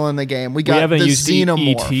is still in the game. We got the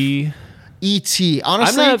Xenomorph. E.T.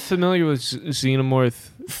 Honestly, I'm not familiar with Xenomorph.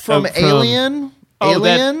 From Alien?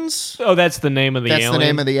 Aliens? That's the name of the alien? That's the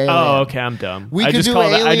name of the alien. Oh, okay, I'm dumb. I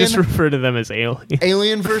just refer to them as Alien.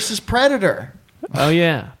 Alien versus Predator. Oh,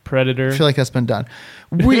 yeah. Predator. I feel like that's been done.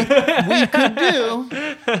 We could do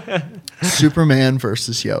Superman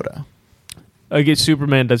versus Yoda. I guess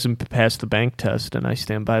Superman doesn't pass the bank test, and I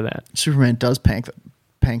stand by that. Superman does pank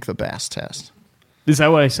the Bass test. Is that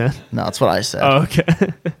what I said? No, that's what I said. Oh, okay.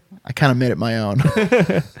 I kind of made it my own.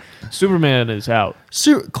 Superman is out.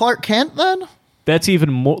 Clark Kent, then? That's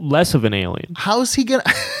even less of an alien. How is he gonna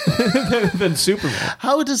than Superman?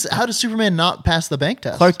 How does Superman not pass the bank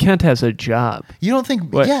test? Clark Kent has a job. You don't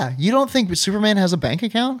think? What? Yeah, you don't think Superman has a bank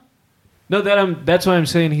account? No, that's why I'm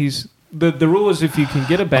saying he's the rule is if you can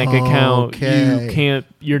get a bank account,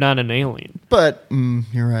 you're not an alien. But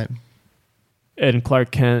you're right. and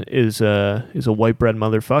Clark Kent is a white bread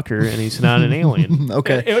motherfucker, and he's not an alien.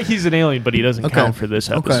 Okay. He's an alien, but he doesn't count for this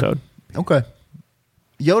episode. Okay.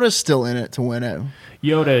 Yoda's still in it to win it.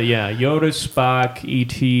 Yoda, Spock,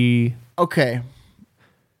 E.T. Okay.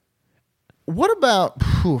 What about...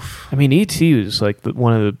 I mean, E.T. was like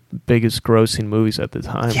one of the biggest grossing movies at the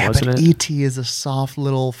time, wasn't it? E.T. is a soft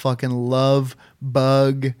little fucking love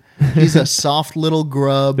bug. He's a soft little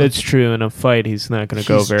grub. That's true. In a fight, he's not going to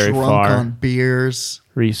go very drunk far. On beers.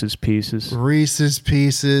 Reese's Pieces. Reese's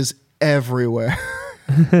Pieces everywhere.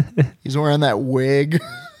 He's wearing that wig.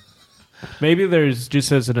 Maybe there's,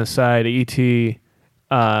 just as an aside, E.T.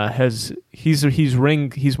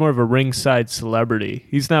 he's more of a ringside celebrity.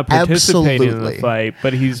 He's not participating in the fight,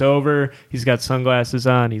 but he's over. He's got sunglasses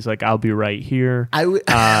on. He's like, "I'll be right here."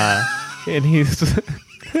 And he's.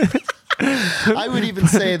 I would even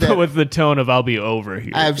say that with the tone of "I'll be over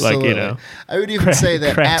here." Absolutely. Like, I would even say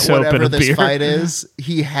that at whatever this fight is,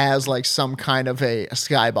 he has like some kind of a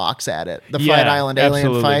skybox at it. The Fight Island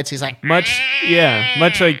alien fights, he's like much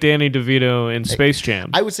like Danny DeVito in Space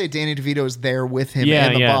Jam. I would say Danny DeVito is there with him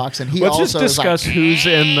in the box, and he Let's also just discuss who is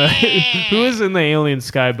in the alien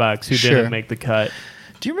skybox who didn't make the cut.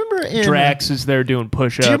 Do you remember Drax is there doing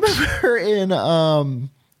push-ups? Do you remember in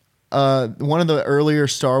one of the earlier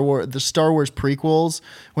Star Wars prequels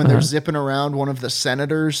when they're zipping around one of the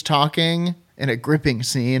senators talking in a gripping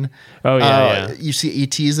scene? Oh yeah. You see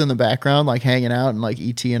ETs in the background, like hanging out and like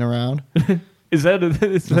ETing around. That's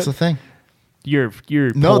the thing. You're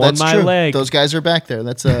no, pulling that's my true. leg. Those guys are back there.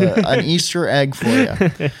 That's an Easter egg for you.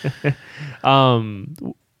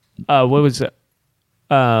 What was it?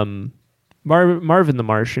 Marvin the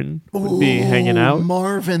Martian would be hanging out.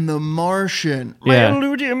 Marvin the Martian. Yeah. My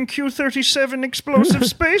Illudium Q-37 explosive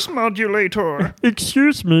space modulator.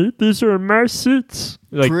 Excuse me, these are my seats.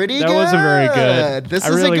 Like, Pretty that good. wasn't very good. This I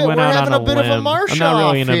is really a good. went We're out having on a bit limb. of a marsh I'm not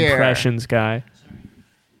really an here. impressions guy.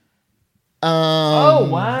 Oh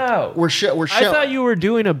wow! We're I thought you were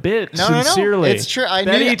doing a bit. No, sincerely. No. It's true. That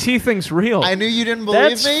ET thing's real. I knew you didn't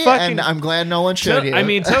believe me, and I'm glad no one showed you. I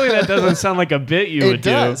mean, tell me that doesn't sound like a bit you would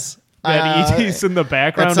does. do. That ET's in the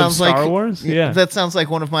background of Star Wars? Yeah. That sounds like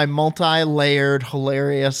one of my multi-layered,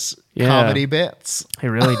 hilarious comedy bits. It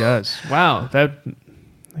really does. Wow.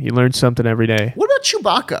 You learn something every day. What about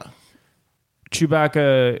Chewbacca?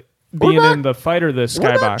 Chewbacca being in the fight or the skybox?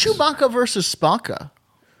 What about Chewbacca versus Spocka?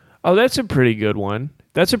 Oh, that's a pretty good one.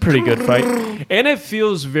 That's a pretty good fight. And it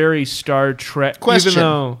feels very Star Trek. Question. Even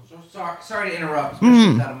though... Sorry to interrupt,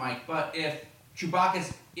 especially without a mic, but if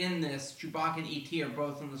Chewbacca's in this, Chewbacca and E.T. are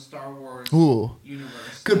both in the Star Wars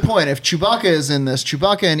universe. Good point. If Chewbacca is in this,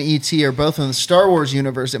 Chewbacca and E.T. are both in the Star Wars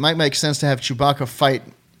universe, it might make sense to have Chewbacca fight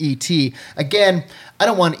E.T. Again, I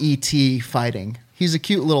don't want E.T. fighting. He's a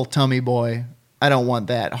cute little tummy boy. I don't want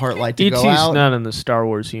that heartlight to go out. E.T.'s not in the Star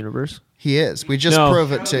Wars universe. He is. We just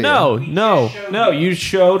prove it to you. No. You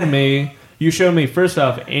showed me. You showed me, first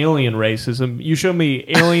off, alien racism. You showed me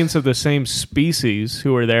aliens of the same species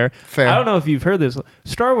who were there. Fair. I don't know if you've heard this.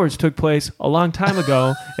 Star Wars took place a long time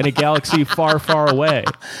ago in a galaxy far, far away.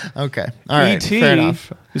 Okay. All right. E.T. Fair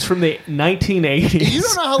enough. is from the 1980s. You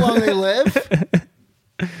don't know how long they live?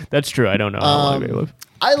 That's true. I don't know how long they live.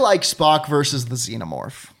 I like Spock versus the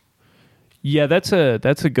Xenomorph. Yeah, that's a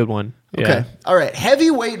good one. Yeah. Okay. All right.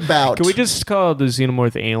 Heavyweight bout. Can we just call the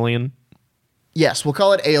Xenomorph alien? Yes, we'll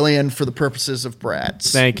call it alien for the purposes of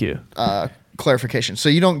Brad's Thank you. clarification. So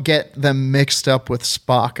you don't get them mixed up with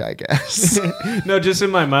Spock, I guess. No, just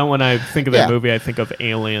in my mind, when I think of that movie, I think of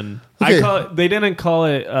Alien. Okay. They didn't call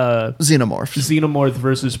it Xenomorph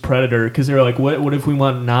versus Predator because they were like, what if we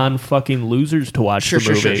want non-fucking losers to watch the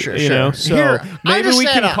movie? Sure. Know? So Here, maybe we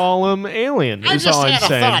can call them Alien. I Is just all I'm had a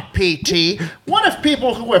saying. thought, PT. What if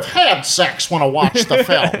people who have had sex want to watch the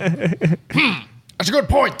film? That's a good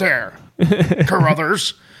point there,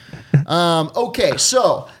 Carruthers. Okay,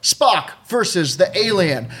 so Spock versus the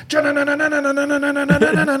alien.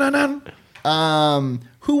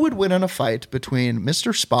 Who would win in a fight between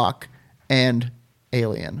Mr. Spock and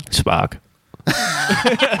Alien? Spock.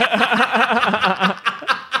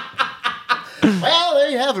 Well, there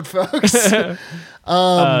you have it, folks.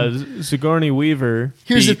 Sigourney Weaver.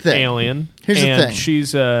 Here's the beat thing. Alien. Here's the and thing.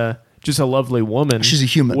 She's just a lovely woman. She's a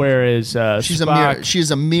human. Whereas She's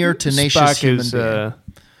Spock, a mere tenacious Spock human is being.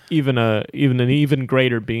 even an even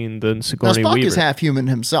greater being than Now, Sigourney Spock Weaver. is half human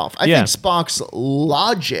himself. I think Spock's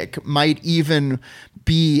logic might even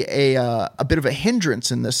be a bit of a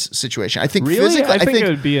hindrance in this situation. I think really? physically, I think it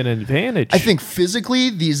would be an advantage. I think physically,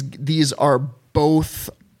 these are both.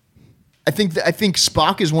 I think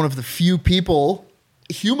Spock is one of the few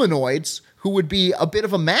humanoids, who would be a bit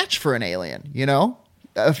of a match for an alien. You know?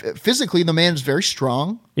 physically, the man is very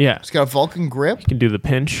strong. Yeah. He's got a Vulcan grip. He can do the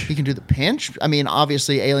pinch. He can do the pinch. I mean,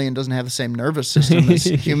 obviously, Alien doesn't have the same nervous system as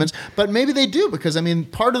humans, but maybe they do because, I mean,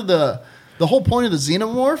 part of the whole point of the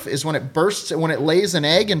xenomorph is when it lays an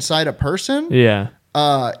egg inside a person. Yeah.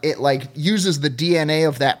 It like uses the DNA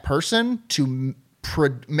of that person to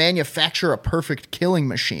manufacture a perfect killing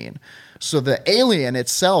machine. So the alien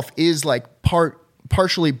itself is like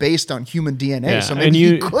partially based on human DNA. Yeah. So maybe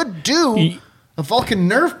he could do a Vulcan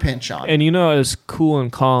nerve pinch on. And as cool and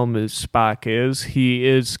calm as Spock is, he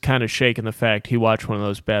is kind of shaking the fact he watched one of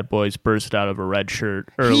those bad boys burst out of a red shirt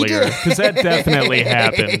earlier. Because that definitely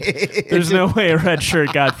happened. There's no way a red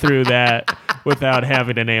shirt got through that without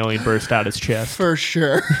having an alien burst out his chest. For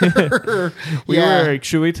sure.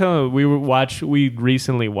 Should we tell him we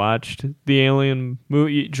recently watched the Alien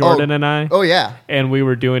movie, Jordan and I. Oh yeah. And we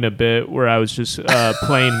were doing a bit where I was just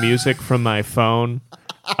playing music from my phone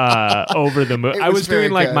over the movie. I was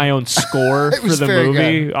doing like my own score for the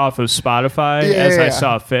movie off of Spotify as I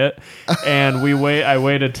saw fit. And I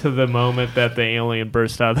waited to the moment that the alien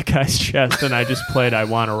burst out of the guy's chest, and I just played "I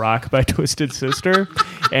Wanna Rock" by Twisted Sister,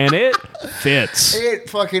 and it fits. It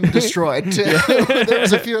fucking destroyed. There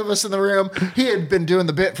was a few of us in the room. He had been doing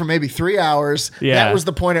the bit for maybe 3 hours. Yeah. That was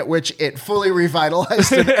the point at which it fully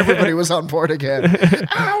revitalized and everybody was on board again.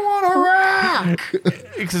 I wanna rock.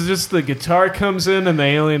 Because just the guitar comes in and the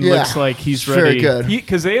alien looks like he's ready. Very good.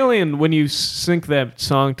 Because the alien, when you sync that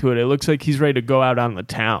song to it, it looks like he's ready to go out on the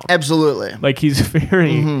town. Absolutely. Like he's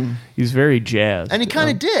very jazzed. And he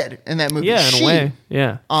kind of did in that movie. Yeah, in a way.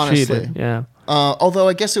 Yeah. Honestly. She did. Yeah. Although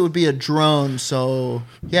I guess it would be a drone, so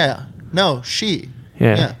yeah. No, she.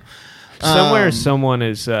 Yeah. Somewhere someone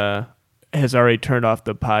has already turned off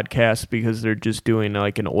the podcast because they're just doing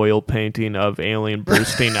like an oil painting of alien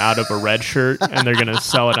bursting out of a red shirt, and they're gonna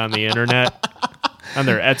sell it on the internet on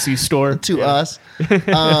their Etsy store to us.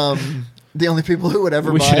 The only people who would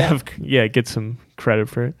ever we buy should it. Get some credit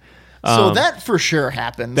for it. So that for sure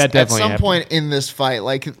happens. That definitely at some point in this fight,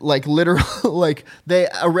 like literal, like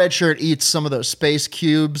a red shirt eats some of those space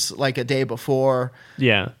cubes like a day before.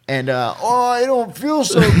 Yeah. And I don't feel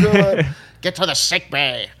so good. Get to the sick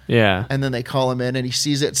bay. Yeah. And then they call him in and he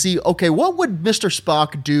sees it. See, okay, what would Mr.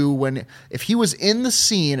 Spock do if he was in the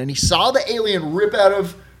scene and he saw the alien rip out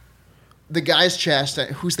of the guy's chest?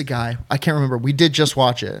 Who's the guy? I can't remember. We did just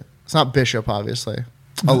watch it. It's not Bishop, obviously.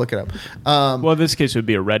 I'll look it up. Well, in this case, it would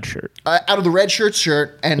be a red shirt. Out of the red shirt's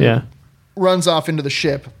shirt and runs off into the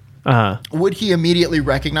ship. Would he immediately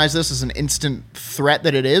recognize this as an instant threat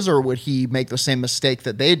that it is, or would he make the same mistake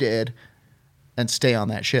that they did and stay on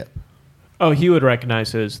that ship? Oh, he would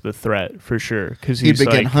recognize it as the threat for sure because he's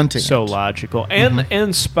begin like hunting so logical, and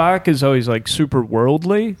Spock is always like super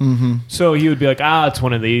worldly. So he would be like, it's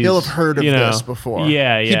one of these. He'll have heard of this before.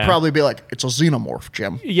 Yeah, yeah. He'd probably be like, it's a xenomorph,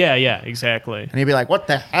 Jim. Yeah, exactly. And he'd be like, what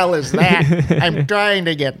the hell is that? I'm trying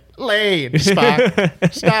to get laid,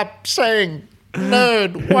 Spock. Stop saying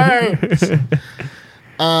nerd words.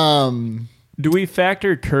 Do we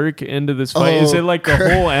factor Kirk into this fight? Is it like the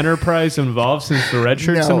whole Enterprise involved since the red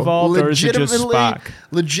shirt's involved, or is it just Spock?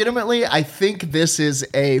 Legitimately, I think this is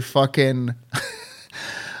a fucking...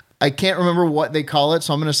 I can't remember what they call it,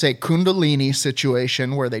 so I'm going to say Kundalini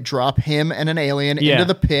situation where they drop him and an alien into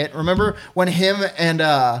the pit. Remember when him and...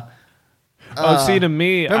 to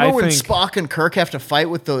me, remember when Spock and Kirk have to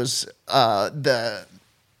fight with those... the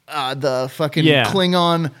fucking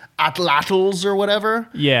Klingon atlatls or whatever.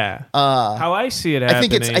 Yeah. How I see it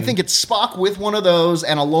happening. I think it's Spock with one of those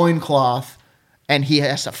and a loincloth, and he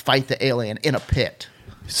has to fight the alien in a pit.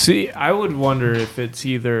 See, I would wonder if it's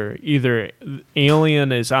either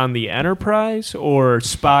Alien is on the Enterprise or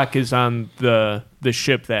Spock is on the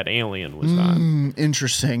ship that Alien was on.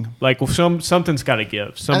 Interesting. Like something's got to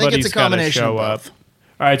give. Somebody's got to show up.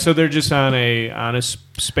 All right, so they're just on a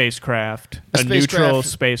spacecraft, a neutral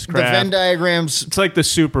spacecraft. The Venn diagrams. It's like the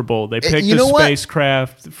Super Bowl. They pick the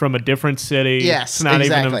spacecraft from a different city. Yes, it's not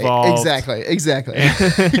even involved. Exactly. Exactly.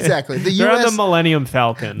 They're on the Millennium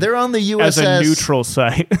Falcon. They're on the USS as a neutral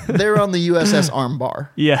site. They're on the USS Armbar.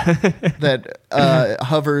 Yeah, that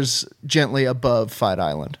hovers gently above Fight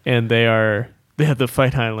Island. And they have the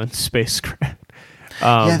Fight Island spacecraft.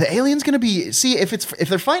 The alien's going to be. See, if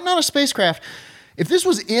they're fighting on a spacecraft. If this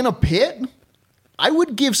was in a pit, I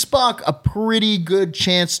would give Spock a pretty good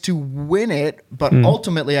chance to win it, but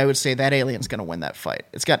ultimately I would say that alien's going to win that fight.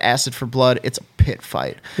 It's got acid for blood. It's a pit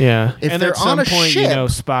fight. Yeah. If and they're at some on a point, ship,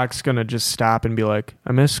 Spock's going to just stop and be like,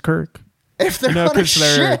 I miss Kirk. If they're on a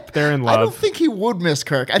ship, they're in love. I don't think he would miss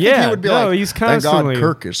Kirk. I think he would be like, he's constantly. Thank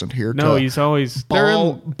God Kirk isn't here. No, he's always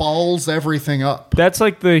balls everything up. That's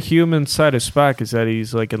like the human side of Spock is that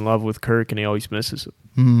he's like in love with Kirk and he always misses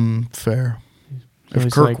him. Fair. So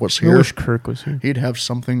if Kirk was here, I wish Kirk was here. He'd have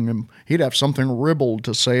something ribald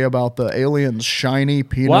to say about the alien's shiny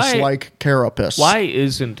penis-like carapace. Why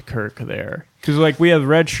isn't Kirk there? Because like we have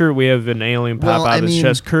Red Shirt, we have an alien pop out of his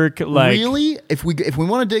chest. Kirk, like really, if we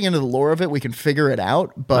want to dig into the lore of it, we can figure it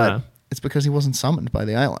out. But it's because he wasn't summoned by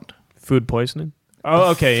the island. Food poisoning.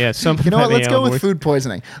 Oh, okay, yeah. You know what? Let's go with food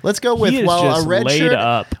poisoning. Let's go with while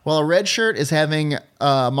a red shirt is having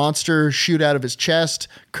a monster shoot out of his chest,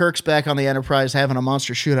 Kirk's back on the Enterprise having a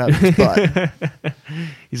monster shoot out of his butt.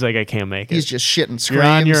 He's like, I can't make it. He's just shitting screams. You're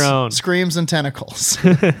on your own. Screams and tentacles.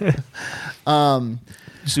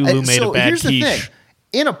 Zulu made a bad here's quiche. The thing.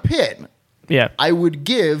 In a pit, I would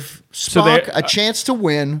give Spock a chance to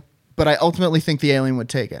win, but I ultimately think the alien would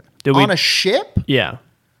take it. On a ship? Yeah.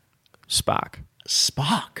 Spock.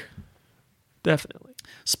 Definitely.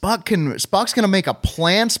 Spock's gonna make a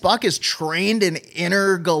plan. Spock is trained in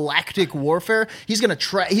intergalactic warfare. You know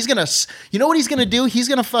what he's gonna do? He's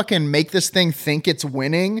gonna fucking make this thing think it's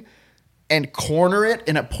winning and corner it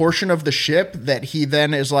in a portion of the ship that he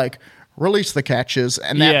then is like, release the catches,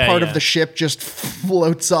 and that part of the ship just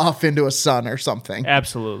floats off into a sun or something.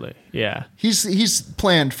 Absolutely, yeah. He's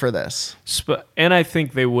planned for this, and I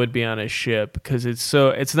think they would be on a ship because it's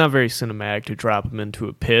not very cinematic to drop them into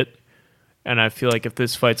a pit. And I feel like if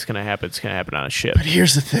this fight's gonna happen, it's gonna happen on a ship. But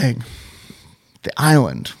here's the thing: the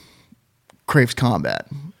island craves combat.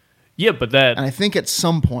 Yeah, but and I think at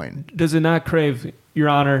some point, does it not crave, Your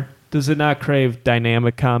Honor? Does it not crave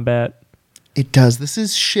dynamic combat? It does. This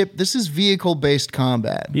is vehicle-based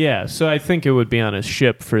combat. Yeah, so I think it would be on a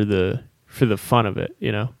ship for the fun of it,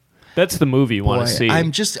 you know? That's the movie you want to see.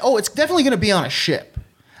 It's definitely going to be on a ship.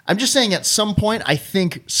 I'm just saying at some point, I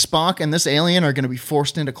think Spock and this alien are going to be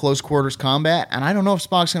forced into close quarters combat, and I don't know if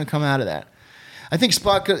Spock's going to come out of that. I think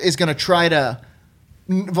Spock is going to try to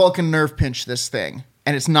Vulcan nerve pinch this thing.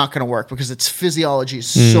 And it's not going to work because its physiology is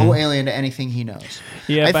so alien to anything he knows.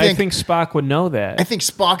 Yeah, I think Spock would know that. I think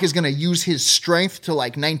Spock is going to use his strength to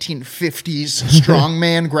like 1950s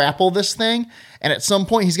strongman grapple this thing. And at some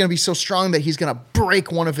point, he's going to be so strong that he's going to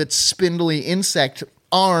break one of its spindly insect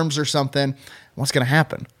arms or something. What's going to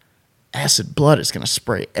happen? Acid blood is going to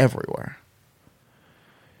spray everywhere.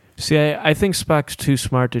 See, I think Spock's too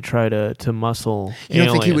smart to try to muscle. You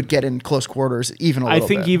don't think he would get in close quarters even a little bit? I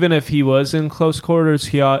think even if he was in close quarters,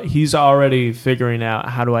 he's already figuring out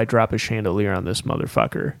how do I drop a chandelier on this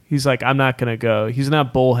motherfucker. He's like, I'm not gonna go. He's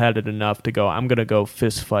not bullheaded enough to go. I'm gonna go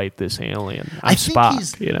fist fight this alien. I'm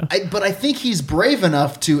Spock, you know. But I think he's brave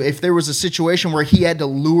enough to, if there was a situation where he had to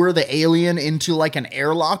lure the alien into like an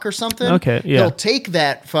airlock or something. Okay, yeah. He'll take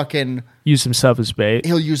that fucking. Use himself as bait.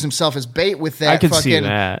 He'll use himself as bait with that. I can see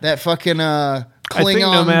that. That fucking Klingon. I think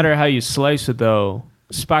no matter how you slice it, though,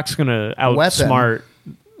 Spock's gonna outsmart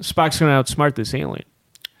this alien.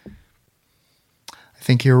 I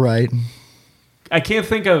think you're right. I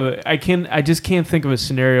just can't think of a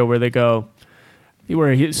scenario where they go,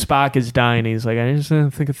 where Spock is dying. And he's like, I just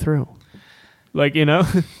didn't think it through. Like, you know.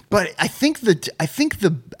 But I think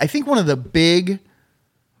one of the big.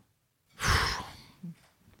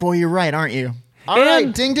 Boy, you're right, aren't you? All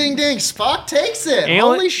right, ding, ding, ding. Spock takes it.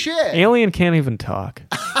 Holy shit. Alien can't even talk.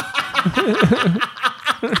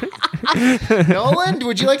 Nolan,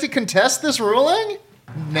 would you like to contest this ruling?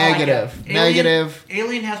 Negative. Negative.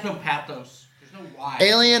 Alien has no pathos. There's no why.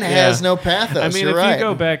 Alien has no pathos. I mean, you're if right. you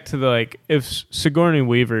go back to if Sigourney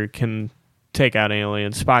Weaver can take out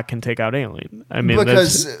Alien, Spock can take out Alien. I mean,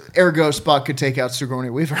 because ergo Spock could take out Sigourney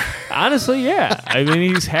Weaver. Honestly, yeah. I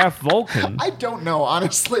mean, he's half Vulcan. I don't know.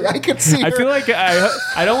 Honestly, I could see. I feel like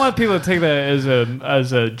I don't want people to take that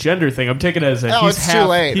as a gender thing. I'm taking it as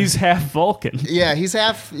he's half Vulcan. Yeah, he's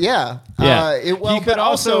half. Yeah. Yeah. He could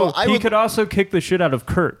also kick the shit out of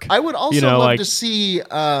Kirk. I would also love to see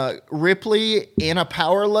Ripley in a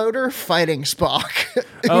power loader fighting Spock.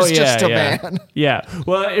 Who's just a man. Yeah.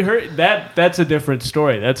 Well, that's a different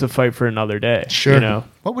story. That's a fight for another day. Sure. You know?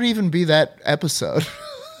 What would even be that episode?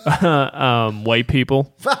 White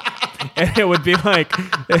people. And it would be like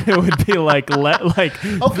okay, who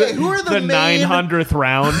are the main 900th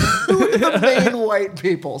round? Who are the main white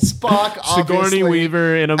people? Spock, obviously. Sigourney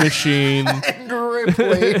Weaver in a machine. And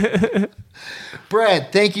Ripley.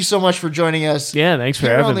 Brad, thank you so much for joining us. Yeah, thanks for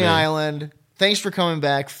here having on the me. island. thanks for coming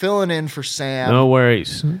back, filling in for Sam. No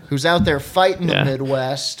worries. Who's out there fighting the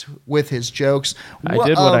Midwest with his jokes. I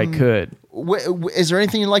did what I could. Is there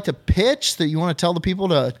anything you'd like to pitch that you want to tell the people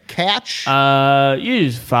to catch? You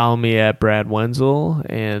just follow me at Brad Wenzel,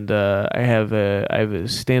 and I have a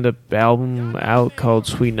stand-up album out called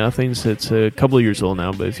Sweet Nothings. It's a couple of years old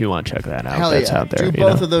now, but if you want to check that out, that's out there. Do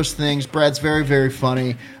both of those things. Brad's very, very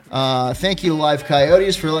funny. Thank you to Live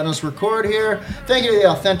Coyotes for letting us record here. Thank you to the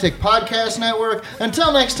Authentic Podcast Network.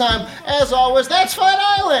 Until next time, as always, that's Fight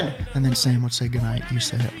Island. And then Sam would say goodnight. You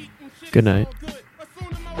say it. Good night.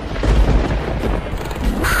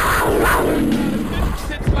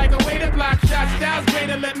 Sits like a way to block shots. Styles way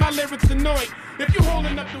to let my lyrics annoy. If you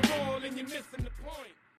holding up the wall.